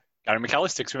 Mark, Gary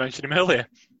McAllister, 'cause we mentioned him earlier.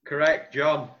 correct.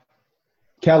 John,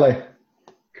 Kelly.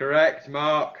 correct.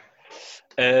 Mark,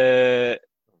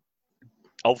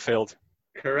 Oldfield.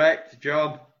 correct.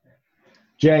 John,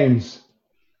 James.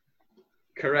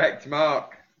 correct.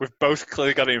 Mark, We've both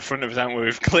clearly got it in front of us, haven't we?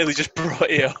 We've clearly just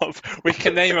brought it up. We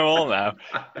can name them all now.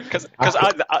 Because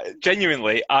I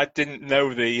genuinely, I didn't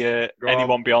know the Go on.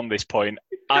 anyone beyond this point.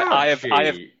 I have.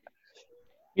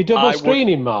 You double I would-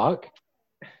 screening, Mark?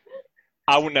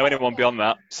 I wouldn't know anyone beyond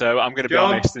that, so I'm going to be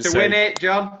John, honest and to say win it,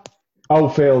 John.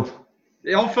 Oldfield.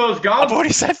 The Oldfield's gone. I've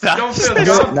already said that. Oldfield's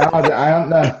No, gone. I don't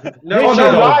know. No, Oh,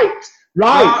 no. no, right.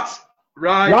 Mark,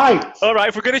 right. All right,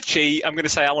 if we're going to cheat, I'm going to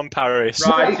say Alan Paris.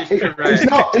 Right, it's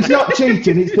correct. It's not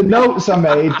cheating. It's the notes I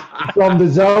made from the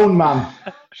zone, man.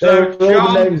 So They're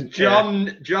all the names.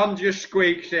 John just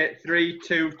squeaks it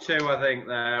 3-2-2. I think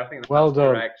there. I think that's Well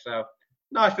done. correct. So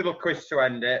nice little quiz to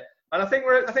end it. And I think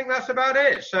that's about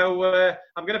it. So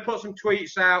I'm going to put some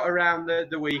tweets out around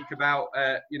the week about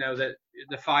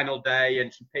the final day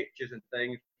and some pictures and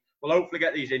things. We'll hopefully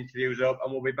get these interviews up,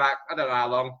 and we'll be back. I don't know how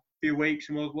long, a few weeks,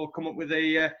 and we'll come up with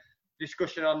a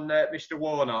discussion on Mr.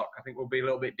 Warnock. I think we'll be a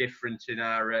little bit different in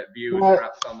our views, Right.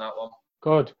 perhaps, on that one.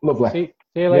 Good. Lovely. See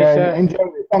you later. Yeah, enjoy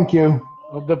it. Thank you.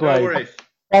 Up the No blade. worries.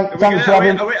 Thanks for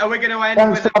having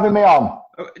thanks for having me on.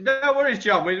 No worries,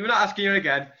 John. We're not asking you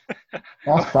again.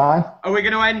 That's fine. Are we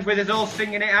going to end with us all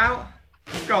singing it out?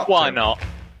 Got Why to. not?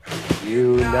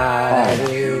 United.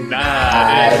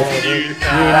 United.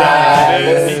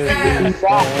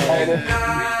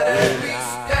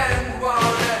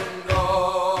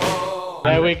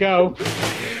 There we go.